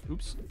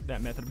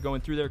that method of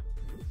going through there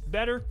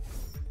better.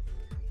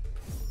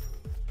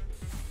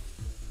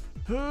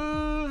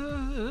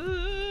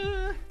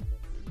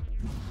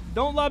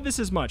 Don't love this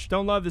as much.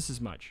 Don't love this as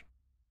much.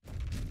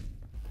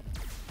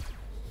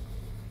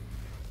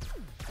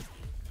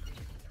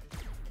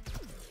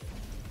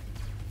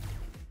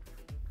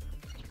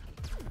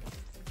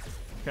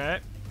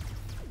 Okay.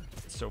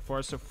 So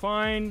far, so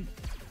fine.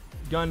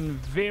 Gun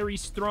very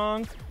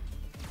strong.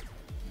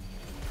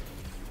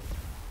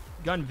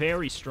 Gun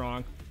very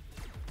strong.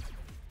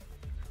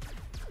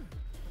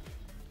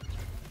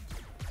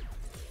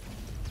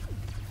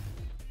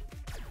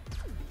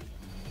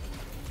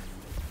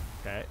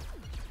 Okay.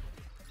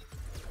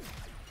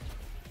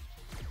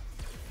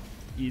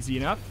 Easy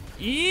enough.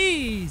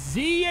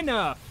 Easy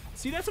enough.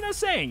 See, that's what I was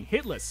saying.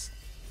 Hitless.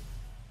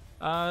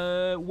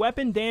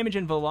 Weapon damage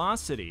and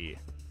velocity.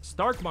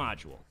 Stark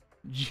module.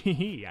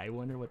 Gee, I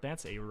wonder what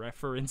that's a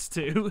reference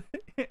to.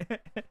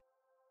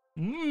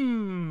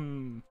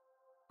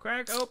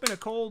 Crack open a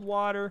cold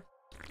water.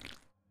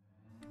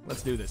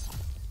 Let's do this.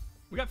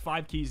 We got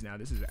 5 keys now.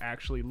 This is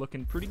actually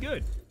looking pretty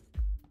good.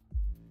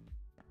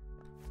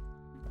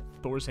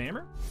 Thor's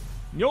hammer.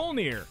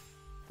 Mjolnir.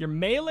 Your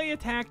melee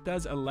attack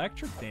does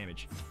electric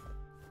damage.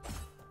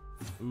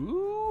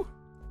 Ooh.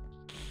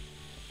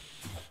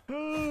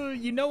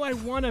 You know, I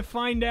want to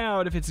find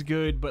out if it's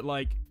good, but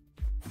like,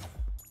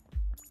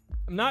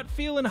 I'm not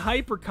feeling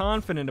hyper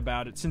confident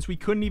about it since we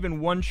couldn't even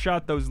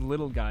one-shot those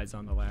little guys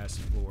on the last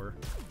floor.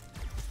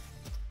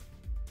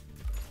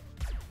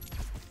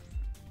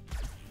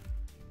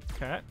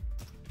 Okay.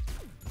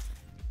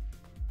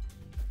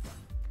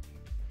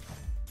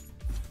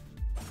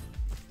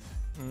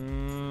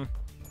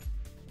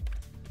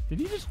 Did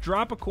he just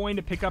drop a coin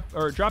to pick up,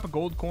 or drop a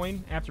gold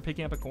coin after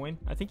picking up a coin?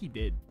 I think he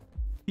did.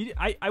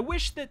 I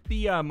wish that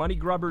the Money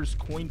Grubber's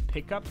coin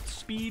pickup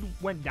speed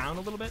went down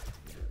a little bit.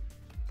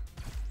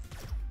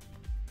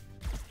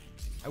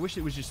 I wish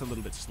it was just a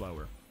little bit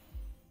slower.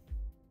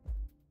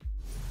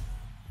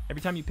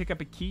 Every time you pick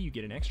up a key, you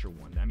get an extra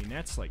one. I mean,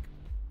 that's like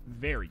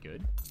very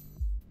good.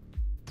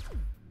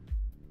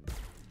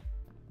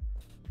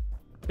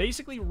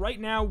 Basically, right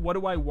now, what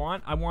do I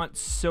want? I want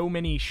so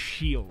many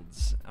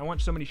shields. I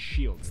want so many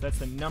shields. That's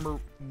the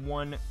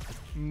 #1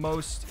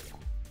 most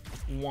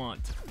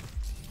want.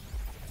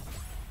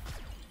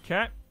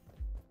 Okay.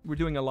 We're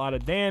doing a lot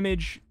of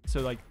damage,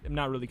 so like I'm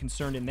not really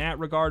concerned in that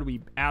regard.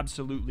 We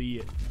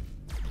absolutely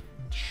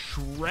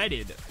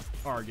shredded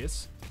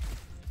Argus.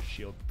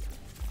 Shield.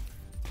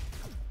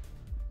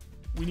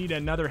 We need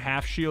another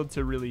half shield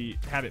to really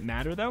have it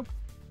matter, though.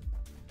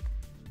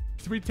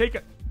 So if we take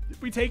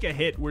a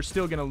hit, we're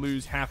still gonna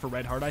lose half a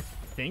red heart, I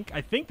think.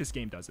 I think this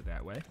game does it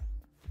that way.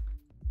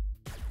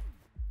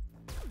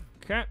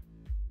 Okay.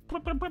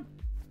 Blip, blip, blip.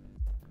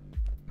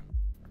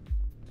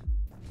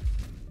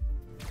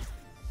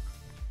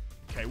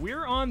 Okay,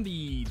 we're on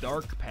the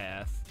dark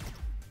path.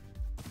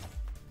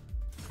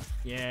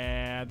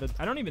 Yeah,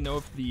 I don't even know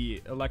if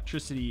the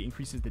electricity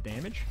increases the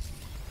damage.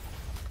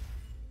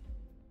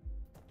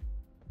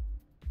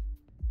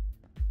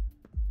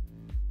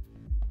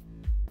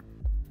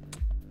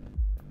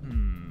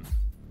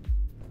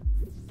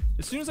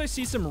 As soon as I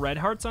see some red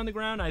hearts on the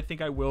ground, I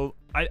think I will.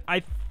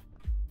 I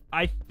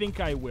think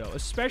I will,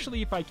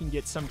 especially if I can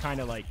get some kind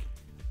of like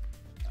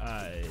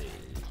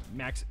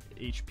max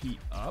HP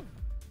up.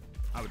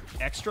 I would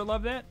extra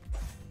love that.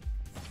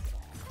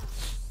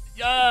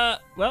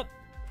 Well,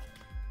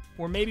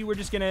 or maybe we're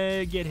just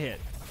gonna get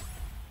hit.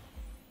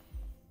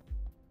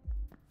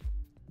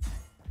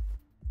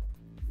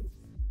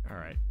 All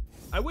right.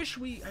 I wish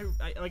we,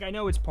 I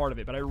know it's part of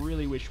it, but I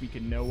really wish we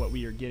could know what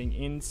we are getting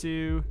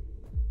into.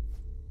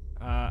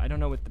 I don't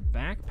know what the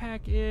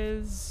backpack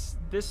is.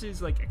 This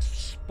is like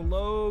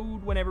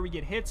explode whenever we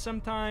get hit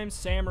sometimes.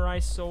 Samurai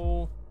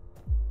soul.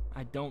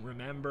 I don't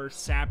remember.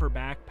 Sapper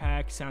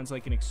backpack sounds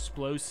like an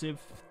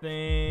explosive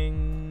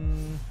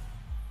thing.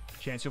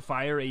 Chance you'll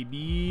fire a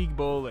big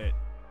bullet.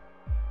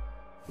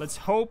 Let's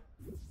hope.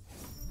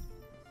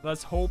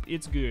 Let's hope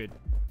it's good.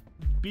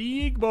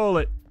 Big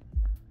bullet.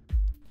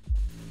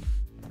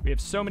 We have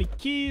so many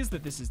keys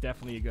that this is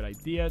definitely a good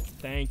idea.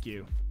 Thank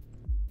you.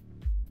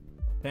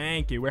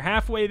 Thank you. We're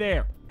halfway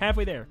there.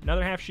 Halfway there.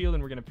 Another half shield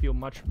and we're going to feel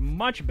much,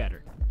 much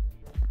better.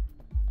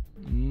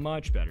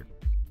 Much better.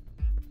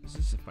 Is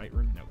this a fight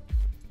room? No.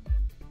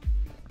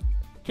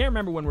 Can't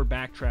remember when we're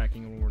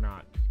backtracking and when we're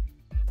not.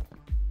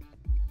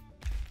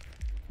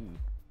 Ooh.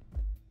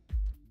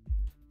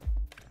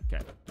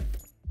 Okay.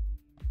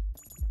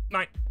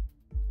 9.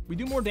 We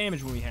do more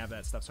damage when we have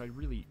that stuff, so I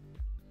really...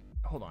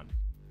 Hold on.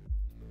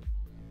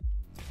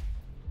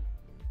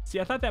 See,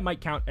 I thought that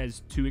might count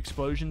as 2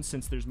 explosions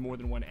since there's more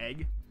than 1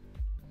 egg.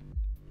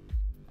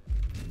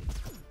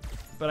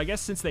 But I guess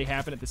since they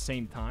happen at the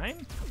same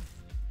time,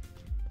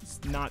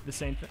 it's not the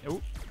same thing. Oh.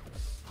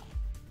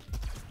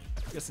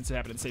 I guess since it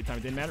happened at the same time,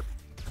 it didn't matter.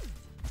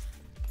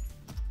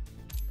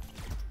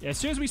 Yeah, as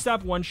soon as we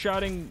stop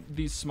one-shotting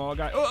these small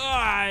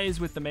guys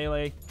with the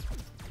melee,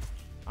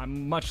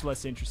 I'm much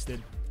less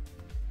interested.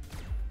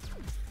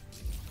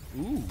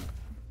 Ooh.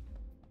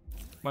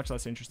 Much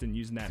less interested in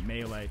using that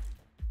melee.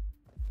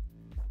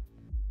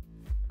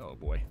 Oh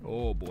boy.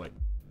 Oh boy.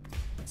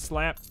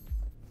 Slap.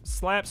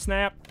 Slap,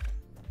 snap.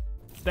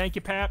 Thank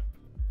you, Pat.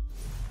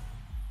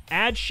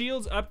 Add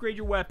shields, upgrade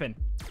your weapon.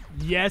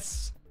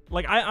 Yes.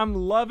 Like, I'm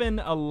loving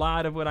a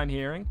lot of what I'm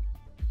hearing.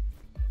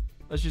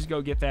 Let's just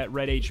go get that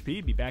red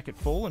HP, be back at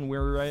full, and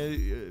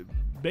we're,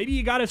 baby,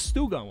 you got a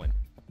stew going.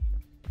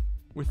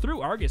 We're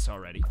through Argus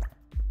already.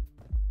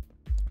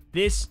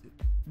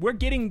 We're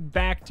getting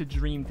back to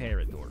dream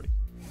territory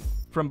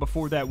from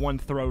before that one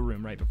throw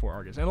room right before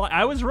Argus. And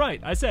I was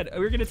right. I said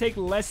we're going to take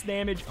less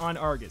damage on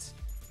Argus.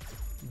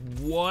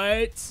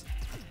 What?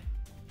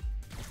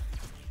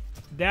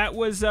 That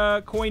was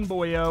Coin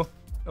Boyo.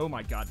 Oh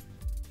my god.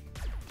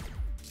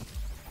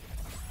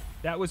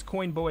 That was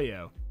Coin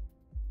Boyo.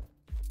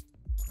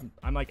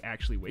 I'm like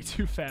actually way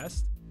too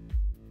fast.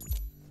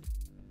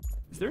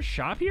 Is there a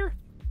shop here?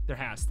 There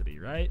has to be,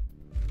 right?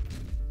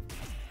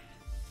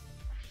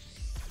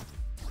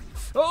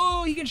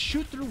 Oh, he can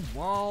shoot through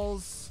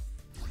walls.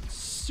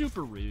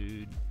 Super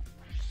rude.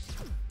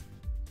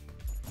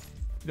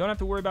 You don't have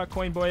to worry about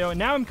Coin Boyo. And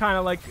now I'm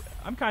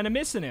kind of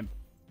missing him.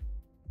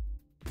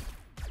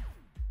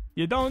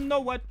 You don't know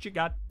what you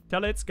got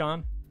till it's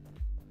gone.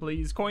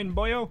 Please, Coin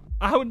Boyo,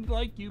 I would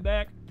like you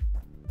back.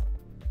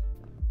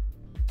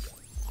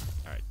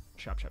 All right,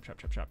 shop, shop, shop,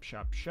 shop, shop,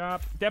 shop,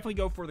 shop. Definitely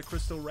go for the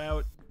crystal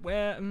route.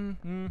 Well,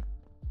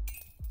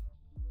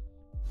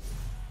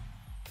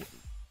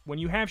 when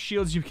you have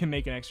shields, you can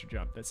make an extra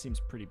jump. That seems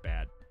pretty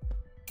bad.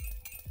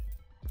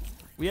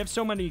 We have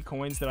so many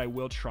coins that I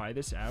will try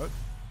this out.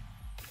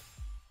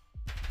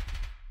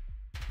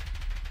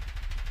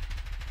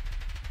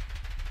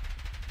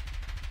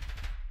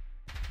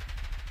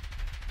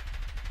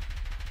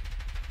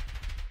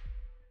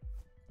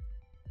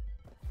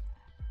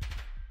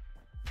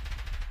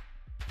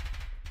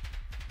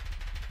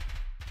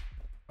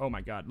 Oh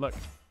my god, look.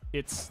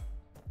 It's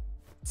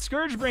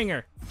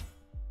Scourgebringer.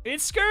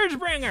 It's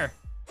Scourgebringer.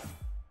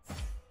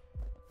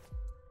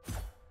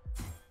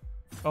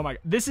 Oh my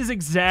god. This is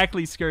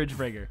exactly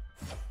Scourgebringer.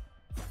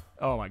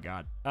 Oh my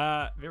god.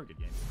 Very good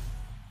game.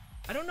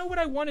 I don't know what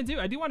I want to do.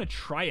 I do want to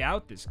try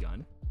out this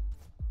gun.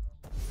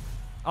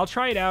 I'll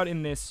try it out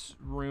in this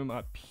room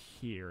up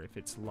here if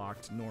it's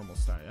locked normal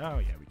style. Oh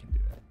yeah, we can do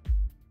that.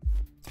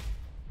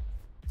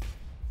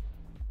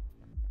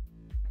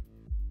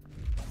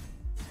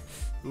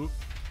 Oop.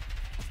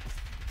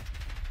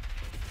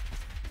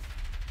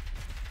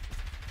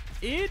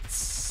 It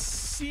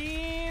seems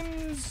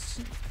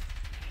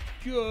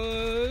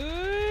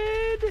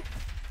good,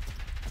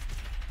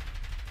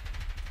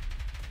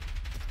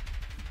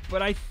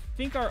 but I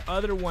think our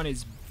other one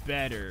is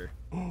better.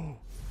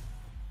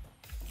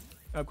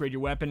 Upgrade your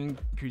weapon,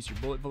 increase your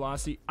bullet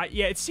velocity.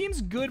 Yeah, it seems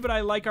good, but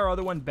I like our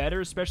other one better,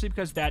 especially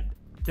because the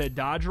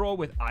dodge roll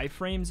with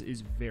iframes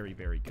is very,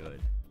 very good.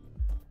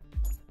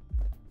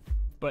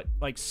 But,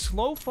 like,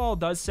 slow fall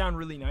does sound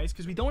really nice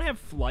because we don't have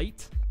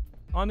flight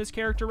on this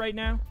character right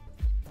now.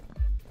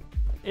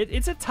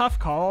 It's a tough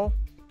call.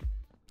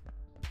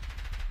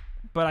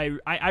 But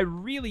I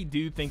really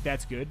do think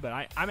that's good.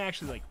 But I'm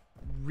actually, like,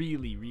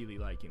 really, really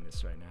liking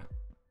this right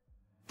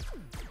now.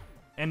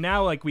 And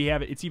now, like, we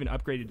have it, it's even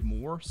upgraded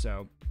more,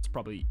 so it's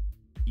probably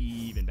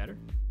even better.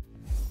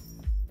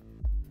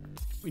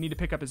 We need to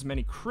pick up as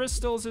many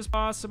crystals as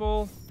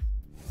possible.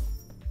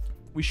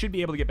 We should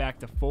be able to get back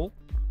to full,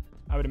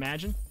 I would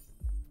imagine.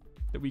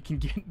 That we can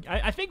get...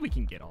 I think we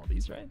can get all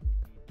these, right?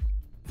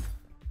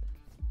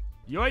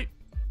 Yoy!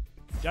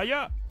 Yeah,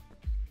 yeah!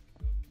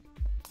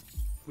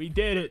 We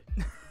did it!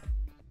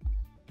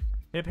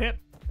 Hip, hip!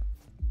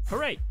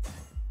 Hooray!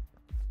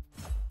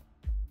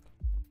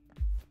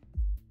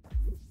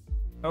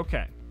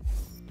 Okay.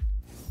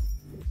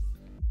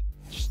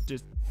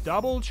 Just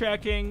double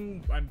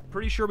checking. I'm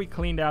pretty sure we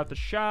cleaned out the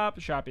shop.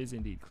 The shop is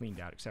indeed cleaned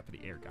out, except for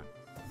the air gun.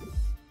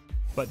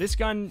 But this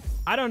gun,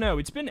 I don't know.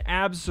 It's been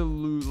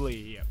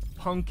absolutely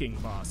punking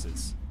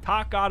bosses.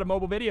 Talk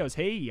automobile videos.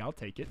 Hey, I'll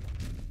take it.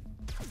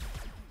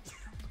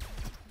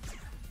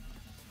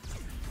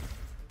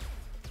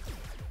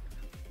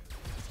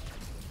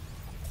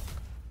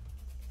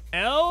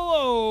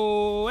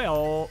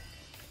 LOL.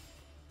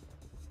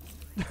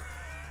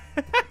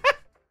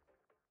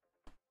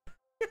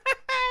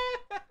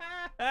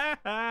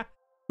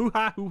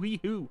 Hoo-ha,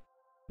 hoo-hee-hoo.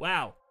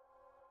 Wow.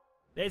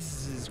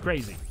 This is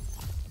crazy.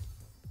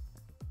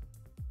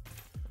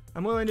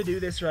 I'm willing to do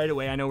this right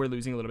away. I know we're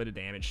losing a little bit of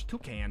damage.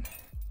 Toucan.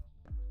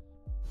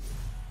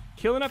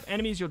 Kill enough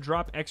enemies, you'll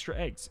drop extra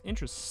eggs.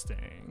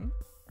 Interesting.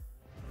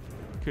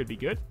 Could be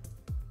good.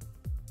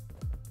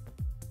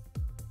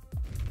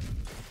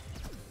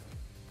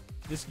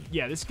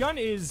 This gun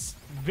is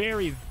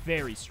very,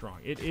 very strong.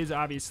 It is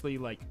obviously,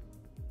 like,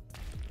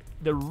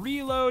 the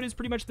reload is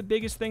pretty much the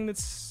biggest thing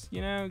that's,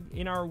 you know,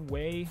 in our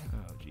way.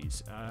 Oh,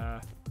 jeez.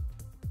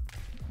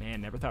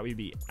 Man, never thought we'd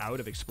be out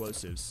of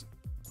explosives.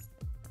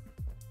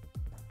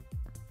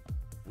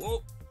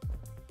 Whoa.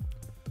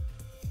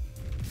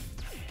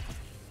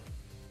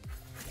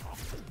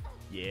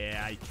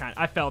 Yeah,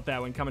 I felt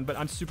that one coming, but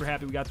I'm super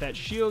happy we got that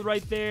shield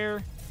right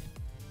there.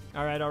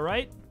 All right, all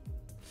right.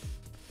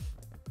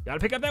 Gotta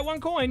pick up that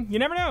one coin. You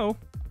never know.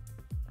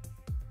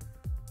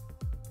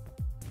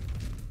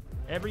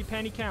 Every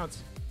penny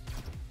counts.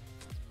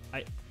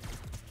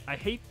 I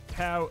hate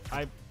how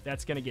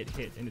that's gonna get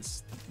hit, and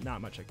it's not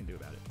much I can do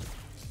about it.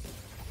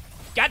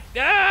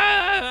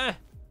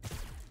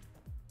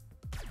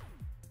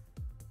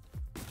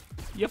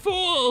 You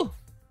fool!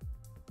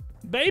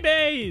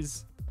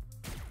 Babies!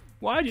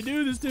 Why'd you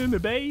do this to me,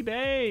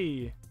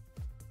 baby?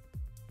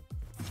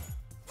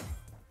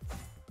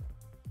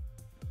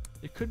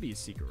 It could be a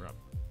secret up,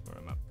 or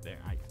I'm up there.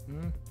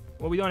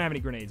 Well, we don't have any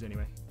grenades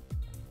anyway.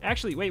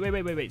 Actually,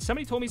 wait.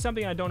 Somebody told me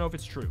something, I don't know if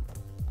it's true.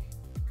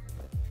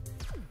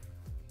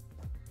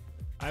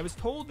 I was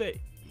told that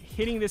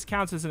hitting this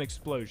counts as an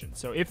explosion.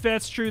 So if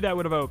that's true, that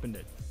would have opened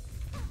it.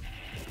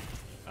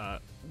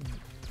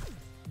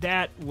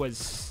 That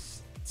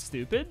was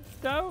stupid,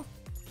 though.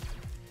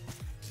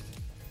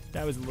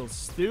 That was a little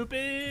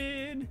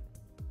stupid.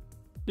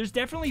 There's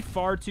definitely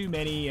far too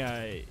many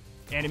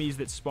enemies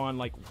that spawn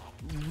like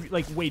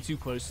way too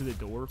close to the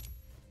door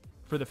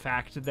for the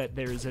fact that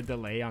there's a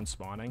delay on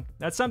spawning.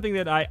 That's something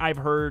that I've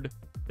heard.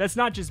 That's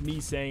not just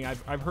me saying.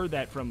 I've heard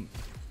that from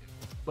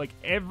like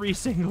every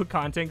single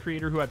content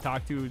creator who I've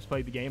talked to who's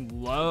played the game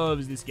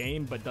loves this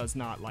game, but does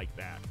not like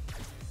that.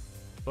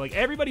 But like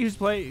everybody who's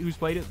played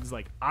it is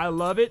like, I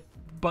love it,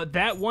 but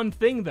that one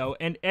thing though,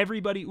 and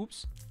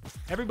everybody's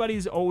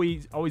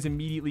always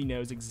immediately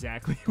knows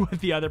exactly what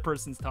the other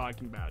person's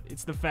talking about.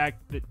 It's the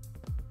fact that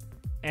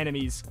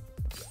enemies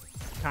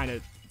kind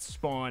of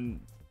spawn.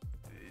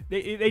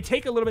 They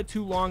take a little bit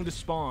too long to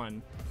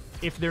spawn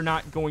if they're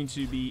not going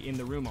to be in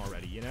the room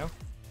already, you know?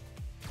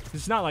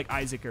 It's not like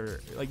Isaac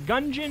or like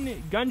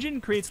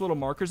Gungeon creates little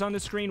markers on the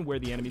screen where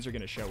the enemies are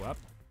going to show up.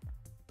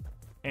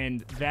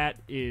 And that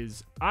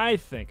is, I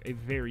think, a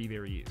very,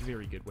 very,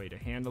 very good way to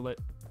handle it.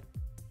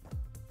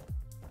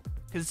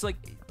 Because it's like,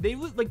 they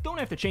like don't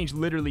have to change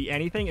literally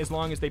anything as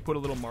long as they put a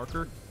little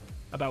marker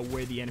about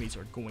where the enemies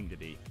are going to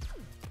be.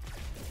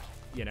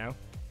 You know?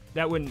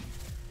 That wouldn't,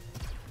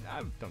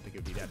 I don't think it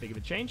would be that big of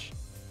a change.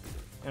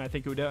 And I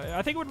think it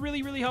would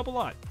really, really help a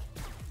lot.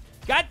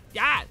 That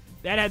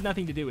had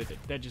nothing to do with it.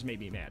 That just made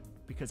me mad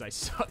because I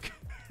suck.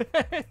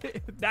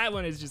 That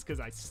one is just because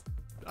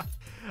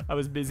I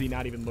was busy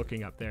not even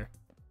looking up there.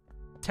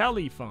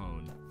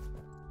 Telephone.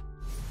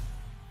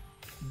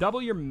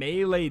 Double your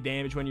melee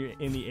damage when you're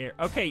in the air.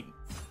 Okay,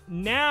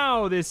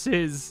 now this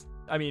is,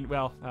 I mean,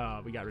 well,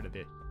 we got rid of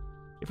it.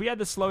 If we had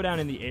the slowdown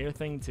in the air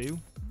thing too.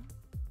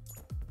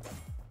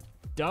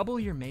 Double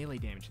your melee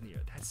damage in the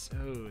air.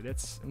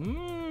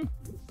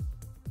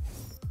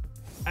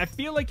 I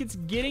feel like it's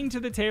getting to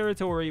the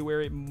territory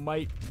where it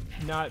might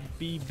not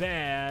be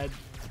bad,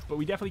 but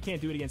we definitely can't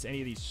do it against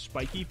any of these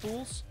spiky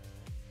fools.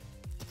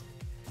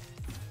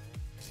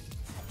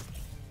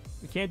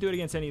 We can't do it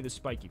against any of the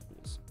spiky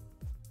fools.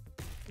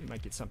 We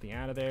might get something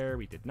out of there.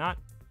 We did not.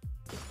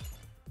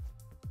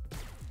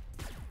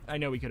 I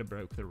know we could have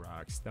broke the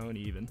rocks. Don't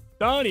even.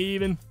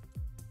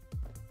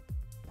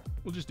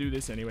 We'll just do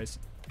this anyways.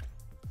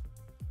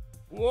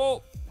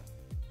 Whoa.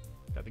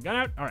 Got the gun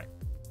out. All right.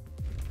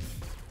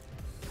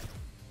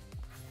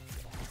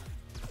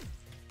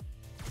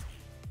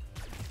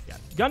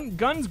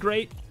 Gun's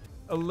great.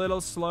 A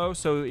little slow,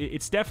 so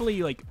it's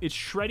definitely like it's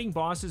shredding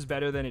bosses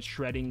better than it's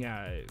shredding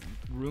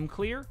room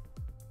clear.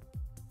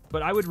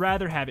 But I would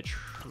rather have it.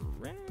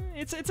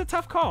 It's a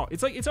tough call.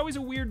 It's always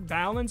a weird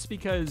balance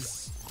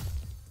because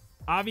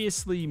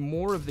obviously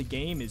more of the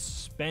game is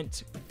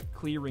spent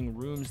clearing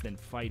rooms than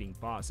fighting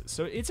bosses.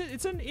 So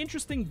it's an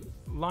interesting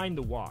line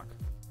to walk.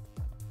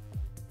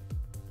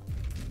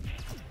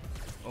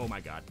 Oh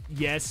my god.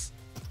 Yes.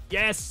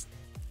 Yes.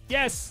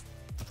 Yes.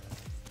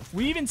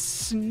 We even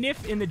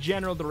sniff in the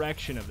general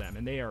direction of them,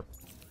 and they are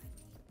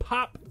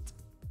popped.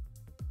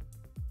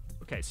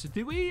 Okay, so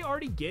did we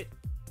already get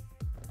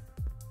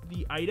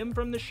the item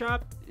from the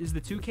shop? Is the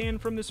toucan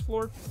from this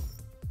floor?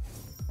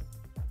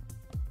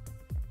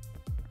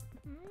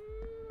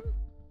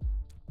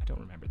 I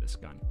don't remember this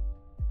gun.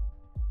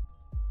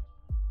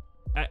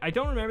 I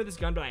don't remember this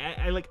gun, but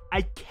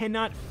I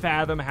cannot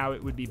fathom how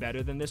it would be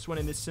better than this one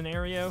in this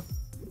scenario.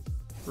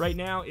 Right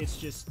now, it's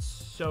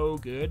just so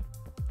good.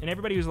 And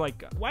everybody was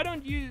like, why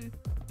don't you...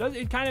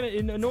 It kind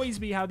of annoys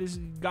me how this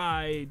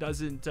guy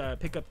doesn't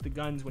pick up the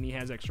guns when he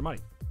has extra money.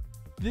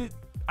 The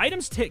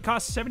items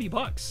cost 70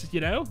 bucks, you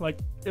know? Like,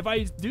 if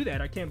I do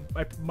that,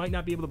 I might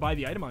not be able to buy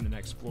the item on the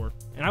next floor.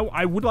 And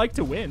I would like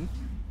to win.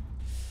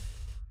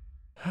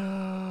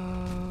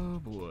 Oh,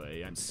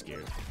 boy, I'm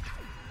scared.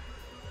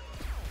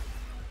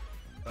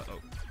 Uh-oh.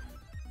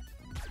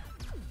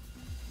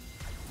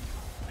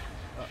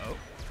 Uh-oh.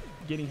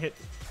 Getting hit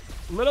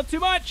a little too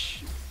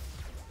much!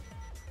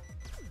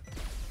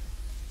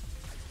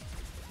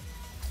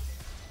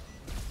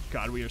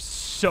 God, we are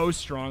so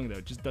strong, though.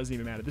 It just doesn't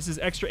even matter. This is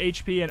extra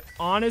HP, and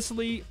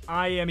honestly,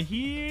 I am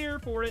here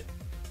for it.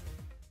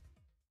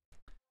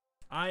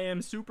 I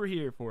am super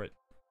here for it.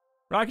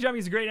 Rocket jumping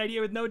is a great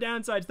idea with no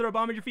downsides. Throw a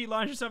bomb at your feet,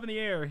 launch yourself in the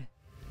air.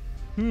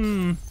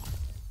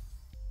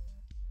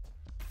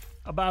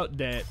 About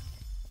that.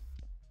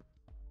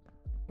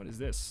 What is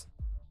this?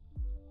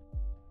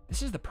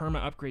 This is the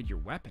perma upgrade your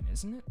weapon,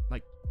 isn't it?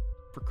 Like,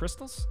 for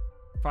crystals?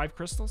 5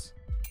 crystals?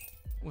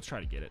 We'll try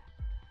to get it.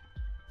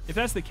 If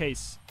that's the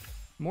case,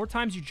 more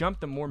times you jump,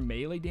 the more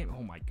melee damage.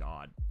 Oh my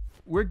god.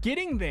 We're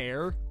getting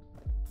there,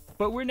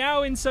 but we're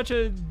now in such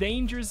a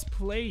dangerous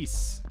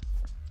place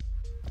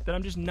that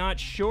I'm just not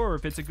sure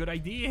if it's a good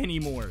idea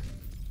anymore.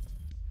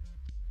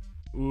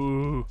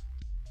 Ooh.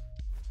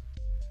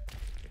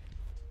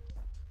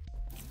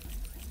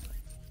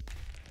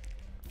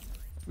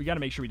 We gotta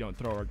make sure we don't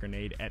throw our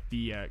grenade at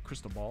the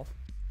crystal ball.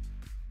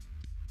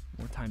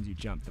 More times you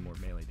jump, the more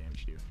melee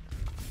damage you do.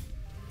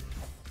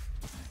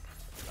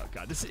 Oh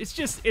god,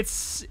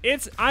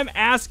 I'm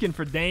asking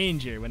for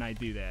danger when I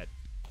do that.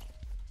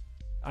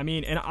 I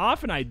mean, and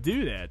often I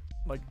do that.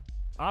 Like,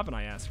 often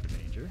I ask for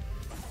danger.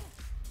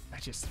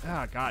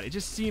 Oh god, it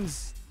just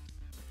seems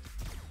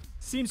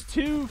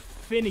too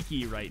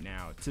finicky right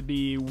now to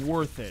be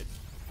worth it.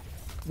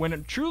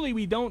 When truly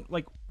we don't,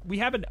 like, we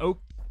have an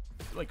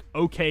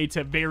okay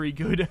to very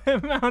good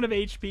amount of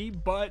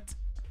HP, but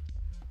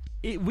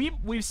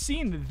we've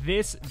seen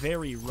this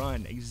very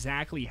run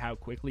exactly how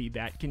quickly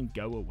that can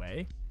go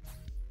away.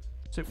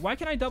 So why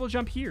can I double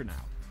jump here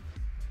now?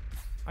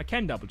 I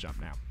can double jump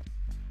now.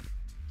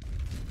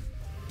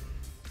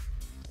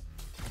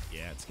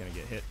 Yeah, it's gonna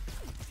get hit.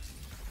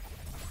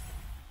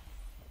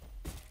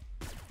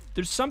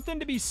 There's something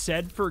to be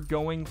said for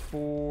going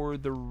for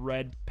the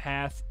red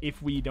path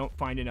if we don't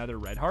find another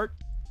red heart.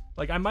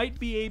 Like, I might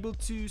be able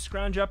to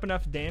scrounge up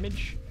enough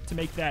damage to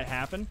make that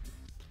happen.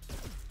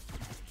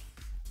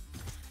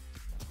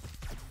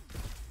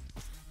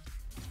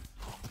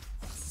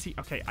 See,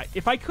 okay,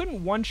 if I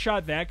couldn't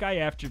one-shot that guy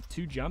after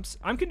 2 jumps,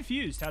 I'm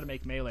confused how to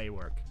make melee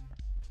work.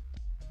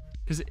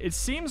 Because it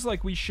seems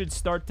like we should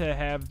start to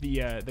have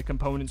the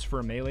components for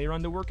a melee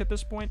run to work at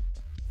this point,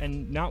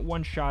 and not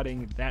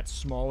one-shotting that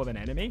small of an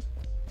enemy.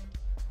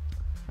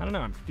 I don't know,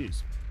 I'm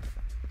confused.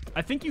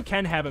 I think you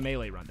can have a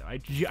melee run, though.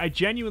 I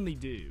genuinely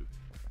do.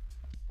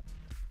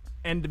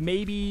 And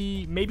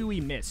maybe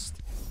we missed.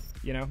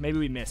 You know, maybe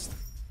we missed.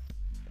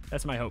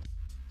 That's my hope.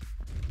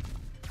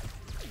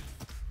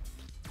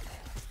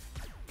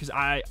 Because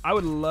I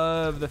would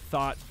love the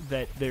thought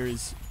that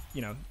there's,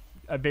 you know,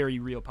 a very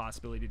real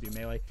possibility to do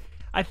melee.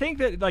 I think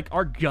that, like,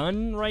 our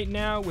gun right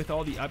now, with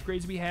all the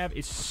upgrades we have,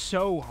 is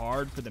so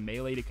hard for the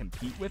melee to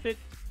compete with it.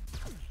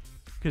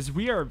 Because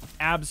we are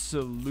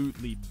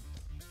absolutely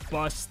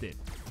busted.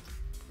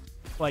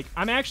 Like,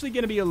 I'm actually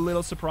going to be a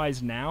little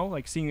surprised now,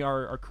 like, seeing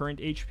our current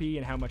HP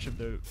and how much of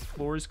the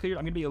floor is cleared.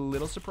 I'm going to be a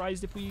little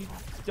surprised if we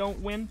don't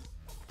win.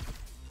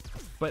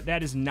 But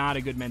that is not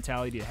a good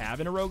mentality to have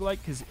in a roguelike,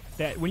 because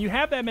when you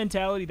have that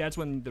mentality, that's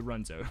when the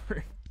run's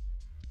over.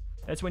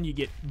 That's when you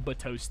get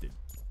toasted.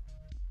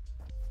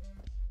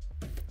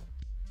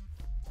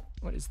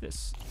 What is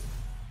this?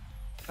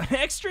 An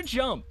extra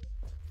jump!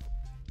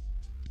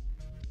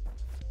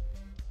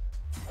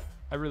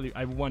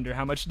 I wonder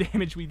how much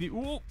damage we do.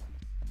 Ooh.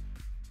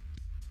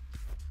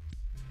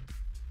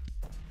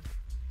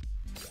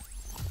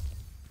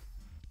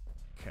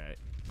 Okay.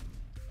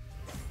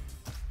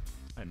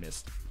 I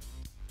missed.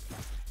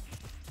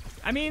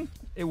 I mean,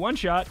 it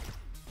one-shot.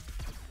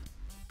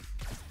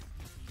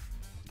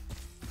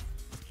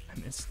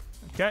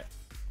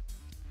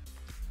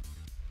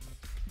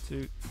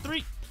 2,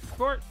 3,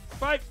 4,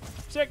 5,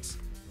 6.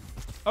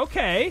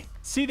 Okay.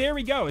 See, there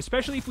we go.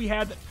 Especially if we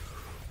had...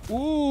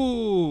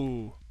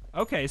 Ooh.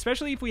 Okay,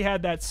 especially if we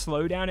had that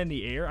slowdown in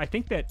the air. I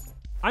think that...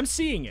 I'm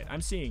seeing it. I'm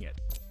seeing it.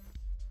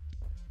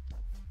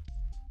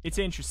 It's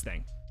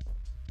interesting.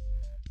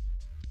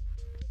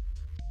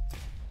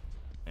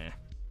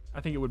 I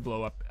think it would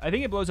blow up. I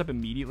think it blows up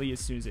immediately as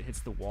soon as it hits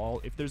the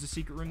wall, if there's a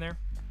secret room there.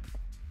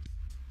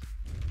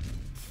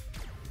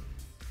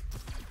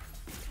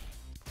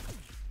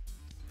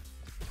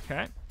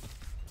 Okay.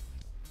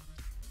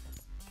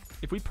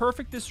 If we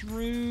perfect this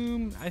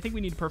room, I think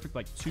we need to perfect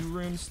like 2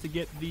 rooms to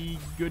get the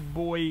good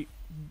boy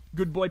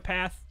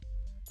path.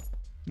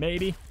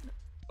 Maybe.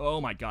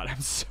 Oh my god, I'm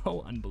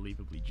so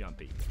unbelievably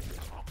jumpy.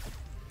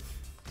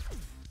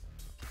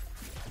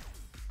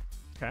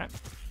 Okay.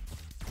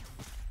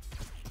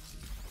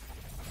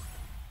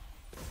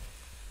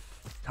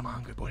 Come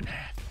on, good boy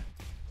path.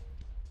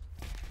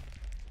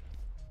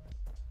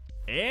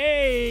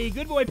 Hey,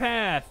 good boy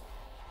path.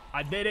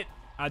 I did it.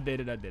 I did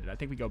it. I did it. I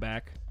think we go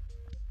back.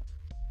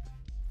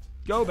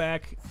 Go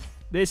back.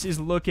 This is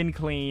looking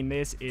clean.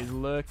 This is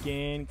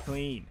looking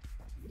clean.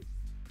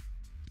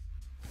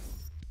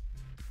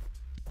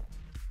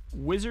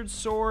 Wizard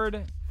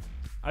sword.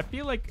 I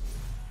feel like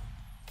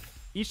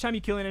each time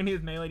you kill an enemy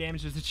with melee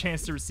damage, there's a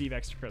chance to receive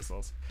extra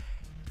crystals.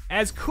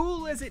 As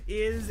cool as it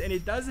is, and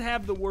it does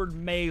have the word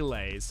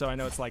melee, so I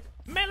know it's like,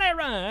 melee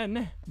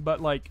run,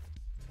 but like,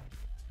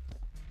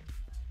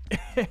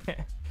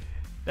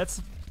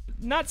 that's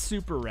not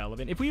super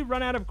relevant. If we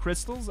run out of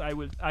crystals, I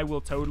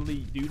will totally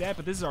do that,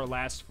 but this is our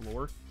last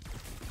floor.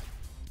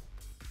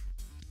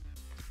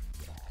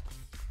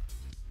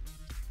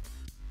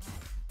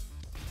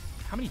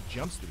 How many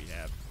jumps do we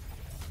have?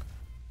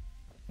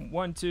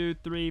 1, 2,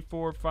 3,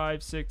 4,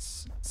 5,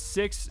 6.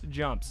 6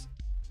 jumps.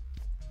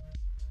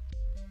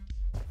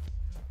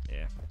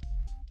 Yeah.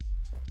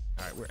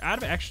 All right, we're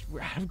out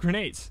of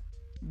grenades.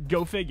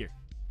 Go figure.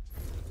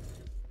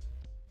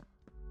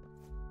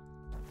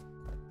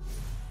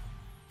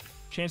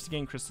 Chance to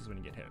gain crystals when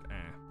you get hit.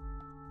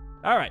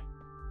 All right.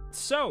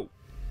 So,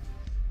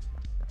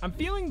 I'm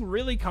feeling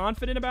really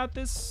confident about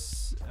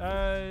this.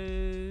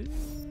 Is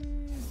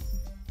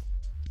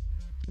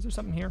there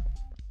something here?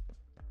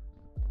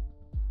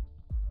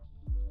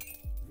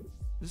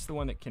 This is the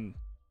one that can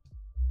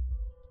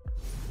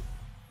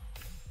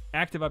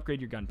active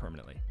upgrade your gun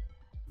permanently.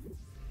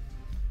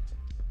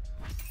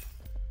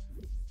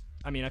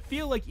 I mean, I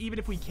feel like even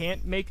if we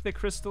can't make the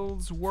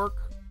crystals work...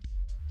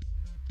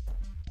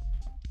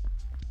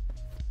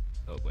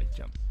 Oh boy,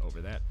 jump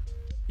over that.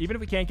 Even if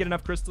we can't get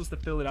enough crystals to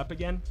fill it up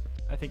again,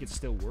 I think it's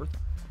still worth.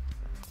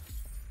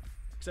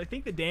 Because I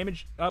think the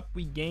damage up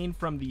we gain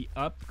from the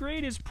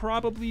upgrade is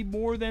probably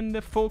more than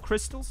the full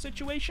crystal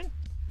situation.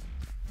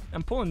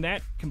 I'm pulling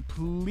that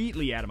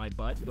completely out of my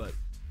butt, but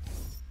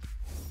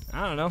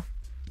I don't know.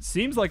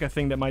 Seems like a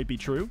thing that might be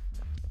true.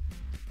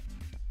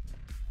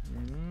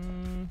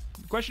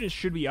 The question is,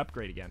 should we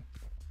upgrade again?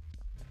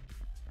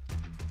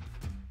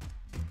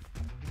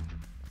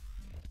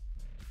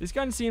 This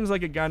gun seems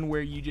like a gun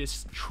where you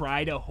just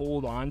try to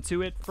hold on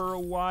to it for a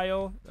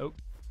while. Oh,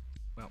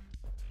 well,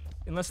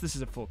 unless this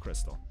is a full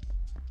crystal.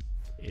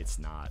 It's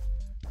not.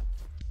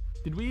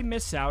 Did we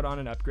miss out on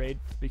an upgrade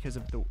because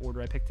of the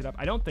order I picked it up?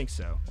 I don't think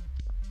so.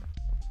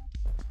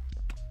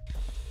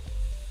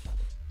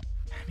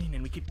 I mean,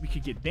 and we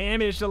could get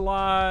damaged a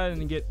lot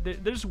and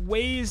get... There's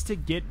ways to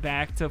get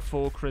back to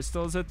full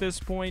crystals at this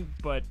point,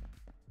 but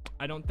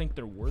I don't think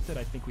they're worth it.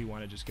 I think we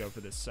want to just go for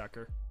this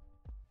sucker.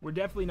 We're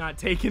definitely not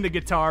taking the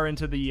guitar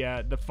into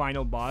the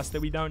final boss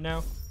that we don't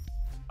know.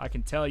 I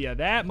can tell you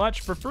that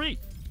much for free.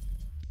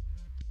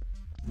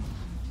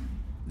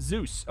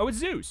 Zeus. Oh, it's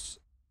Zeus.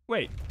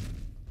 Wait.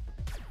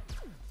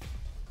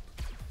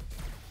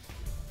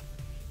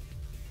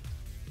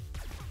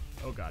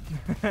 Oh, God.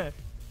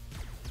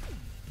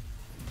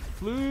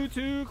 Flew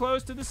too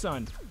close to the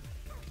sun.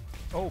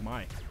 Oh,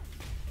 my.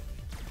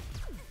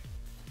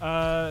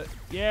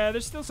 Yeah,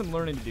 there's still some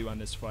learning to do on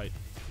this fight.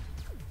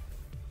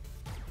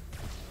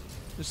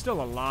 There's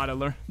still a lot of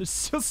There's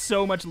still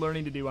so much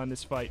learning to do on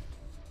this fight.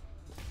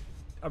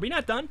 Are we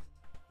not done?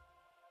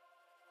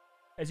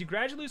 As you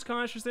gradually lose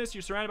consciousness,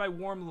 you're surrounded by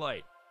warm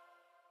light.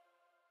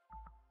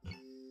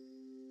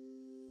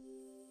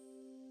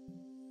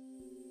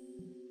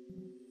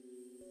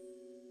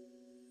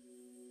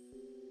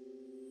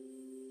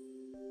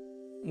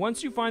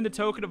 Once you find the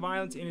token of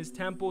violence in his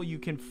temple, you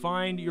can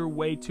find your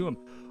way to him.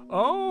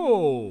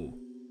 Oh!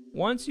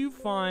 Once you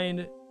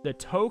find the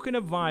token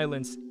of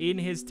violence in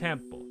his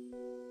temple.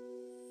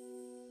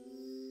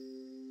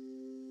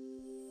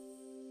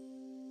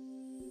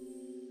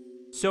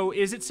 So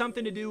is it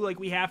something to do like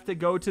we have to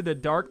go to the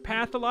dark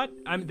path a lot?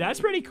 I mean, that's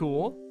pretty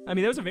cool. I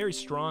mean, that was a very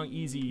strong,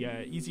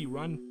 easy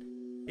run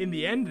in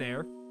the end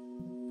there.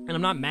 And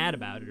I'm not mad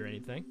about it or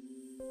anything.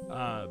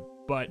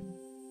 But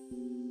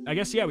I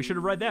guess, yeah, we should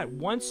have read that.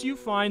 Once you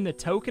find the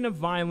token of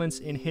violence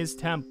in his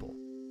temple.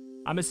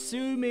 I'm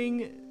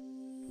assuming...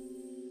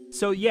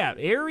 So, yeah,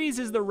 Ares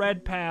is the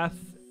red path.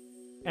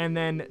 And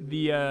then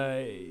the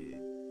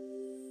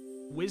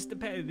wisdom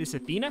path. This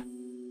Athena?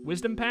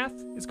 Wisdom path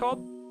is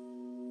called?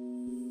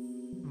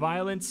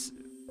 Violence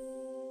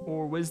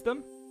or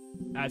wisdom?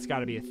 That's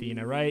gotta be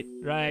Athena, right?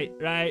 Right.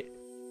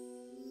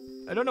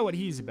 I don't know what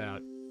he's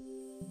about.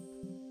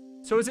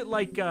 So is it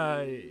like,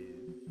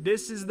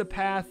 this is the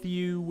path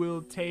you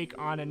will take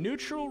on a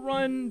neutral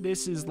run?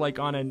 This is like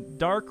on a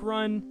dark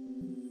run?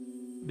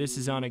 This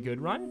is on a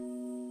good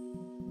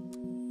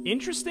run?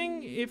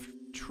 Interesting, if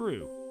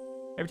true.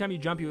 Every time you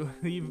jump, you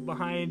leave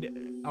behind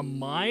a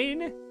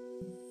mine?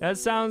 That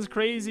sounds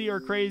crazy or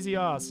crazy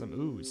awesome.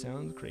 Ooh,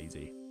 sounds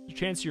crazy. The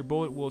chance your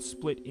bullet will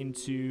split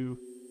into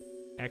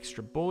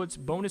extra bullets.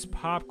 Bonus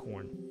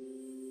popcorn.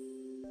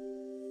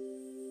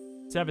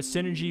 Let's have a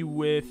synergy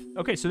with...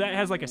 Okay, so that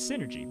has like a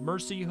synergy.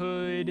 Mercy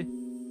Hood.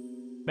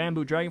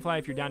 Bamboo Dragonfly.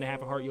 If you're down to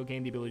half a heart, you'll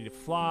gain the ability to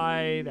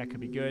fly. That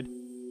could be good.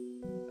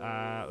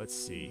 Let's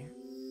see.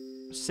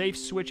 Safe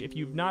switch. If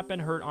you've not been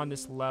hurt on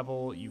this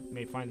level, you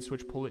may find the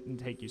switch, pull it, and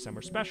take you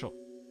somewhere special.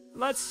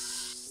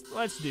 Let's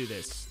do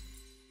this.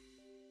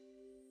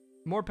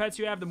 The more pets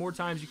you have, the more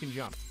times you can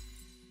jump.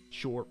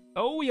 Sure.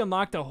 Oh, we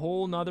unlocked a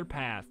whole nother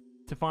path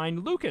to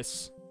find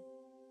Lucas.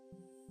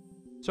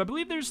 So I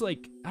believe there's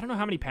like, I don't know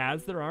how many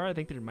paths there are. I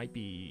think there might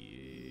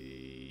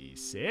be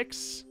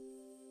 6.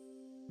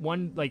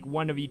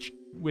 One of each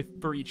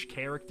for each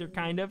character,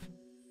 kind of.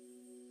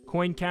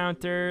 Coin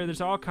counter.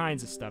 There's all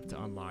kinds of stuff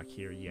to unlock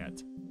here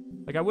yet.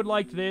 Like, I would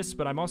like this,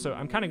 but I'm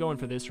kind of going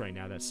for this right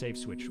now, that safe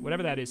switch.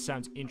 Whatever that is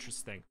sounds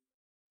interesting.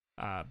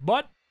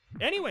 But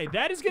anyway,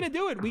 that is going to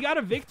do it. We got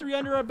a victory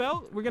under our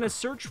belt. We're going to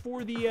search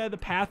for the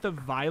path of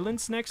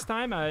violence next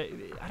time. I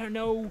don't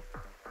know.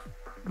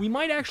 We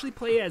might actually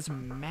play as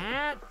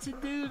Matt to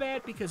do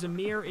that, because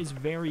Amir is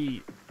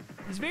very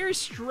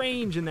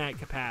strange in that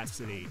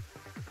capacity.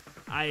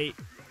 I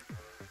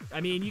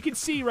mean, you can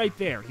see right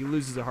there, he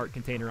loses a heart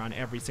container on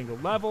every single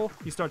level.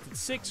 He starts at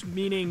 6,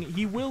 meaning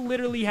he will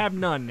literally have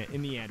none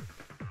in the end.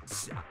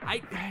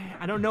 I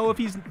don't know if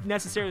he's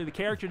necessarily the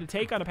character to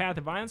take on a path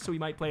of violence, so we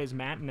might play as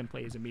Matt and then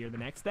play as Amir the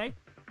next day.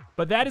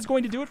 But that is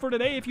going to do it for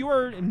today. If you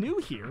are new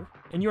here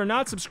and you are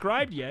not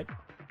subscribed yet,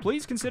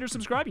 please consider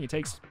subscribing. It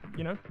takes,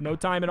 no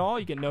time at all.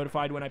 You get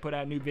notified when I put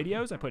out new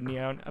videos. I put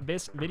Neon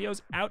Abyss videos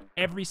out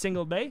every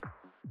single day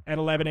at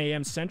 11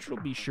 a.m. Central.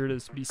 Be sure to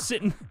be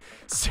sitting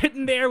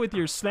there with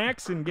your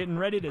snacks and getting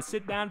ready to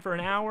sit down for an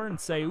hour and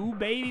say, ooh,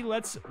 baby,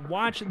 let's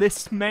watch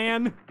this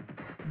man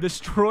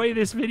destroy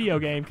this video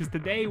game, because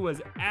today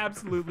was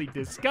absolutely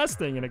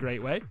disgusting in a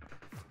great way.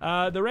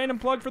 The random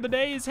plug for the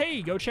day is,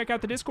 hey, go check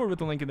out the Discord with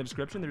the link in the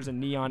description. There's a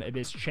Neon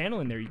Abyss channel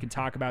in there. You can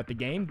talk about the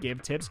game,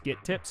 give tips,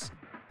 get tips.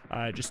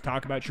 Just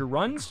talk about your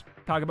runs,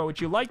 talk about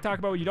what you like, talk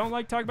about what you don't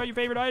like, talk about your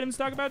favorite items,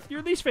 talk about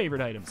your least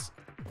favorite items.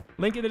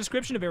 Link in the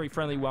description, a very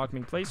friendly,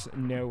 welcoming place.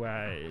 No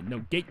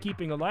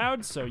gatekeeping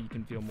allowed, so you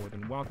can feel more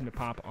than welcome to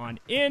pop on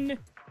in.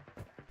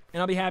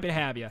 And I'll be happy to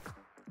have you.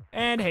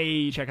 And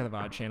hey, check out the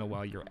VOD channel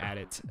while you're at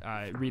it.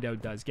 Rito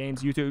Does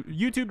Games,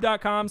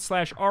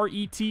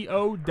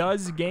 youtube.com/RETO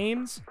Does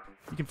Games.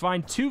 You can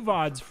find 2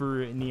 VODs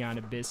for Neon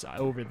Abyss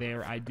over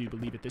there, I do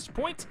believe, at this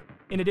point.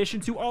 In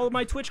addition to all of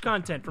my Twitch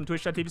content from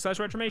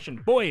twitch.tv/Retromation.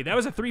 Boy, that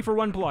was a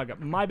 3-for-1 plug.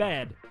 My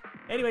bad.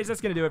 Anyways,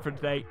 that's going to do it for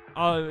today.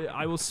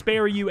 I will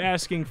spare you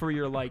asking for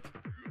your like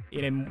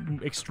in an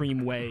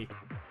extreme way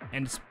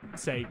and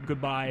say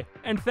goodbye.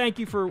 And thank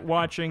you for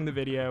watching the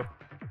video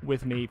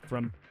with me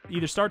from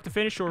either start to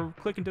finish or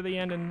clicking to the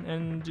end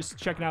and just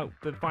checking out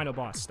the final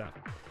boss stuff.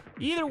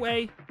 Either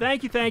way,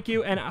 thank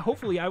you, and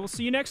hopefully I will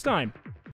see you next time.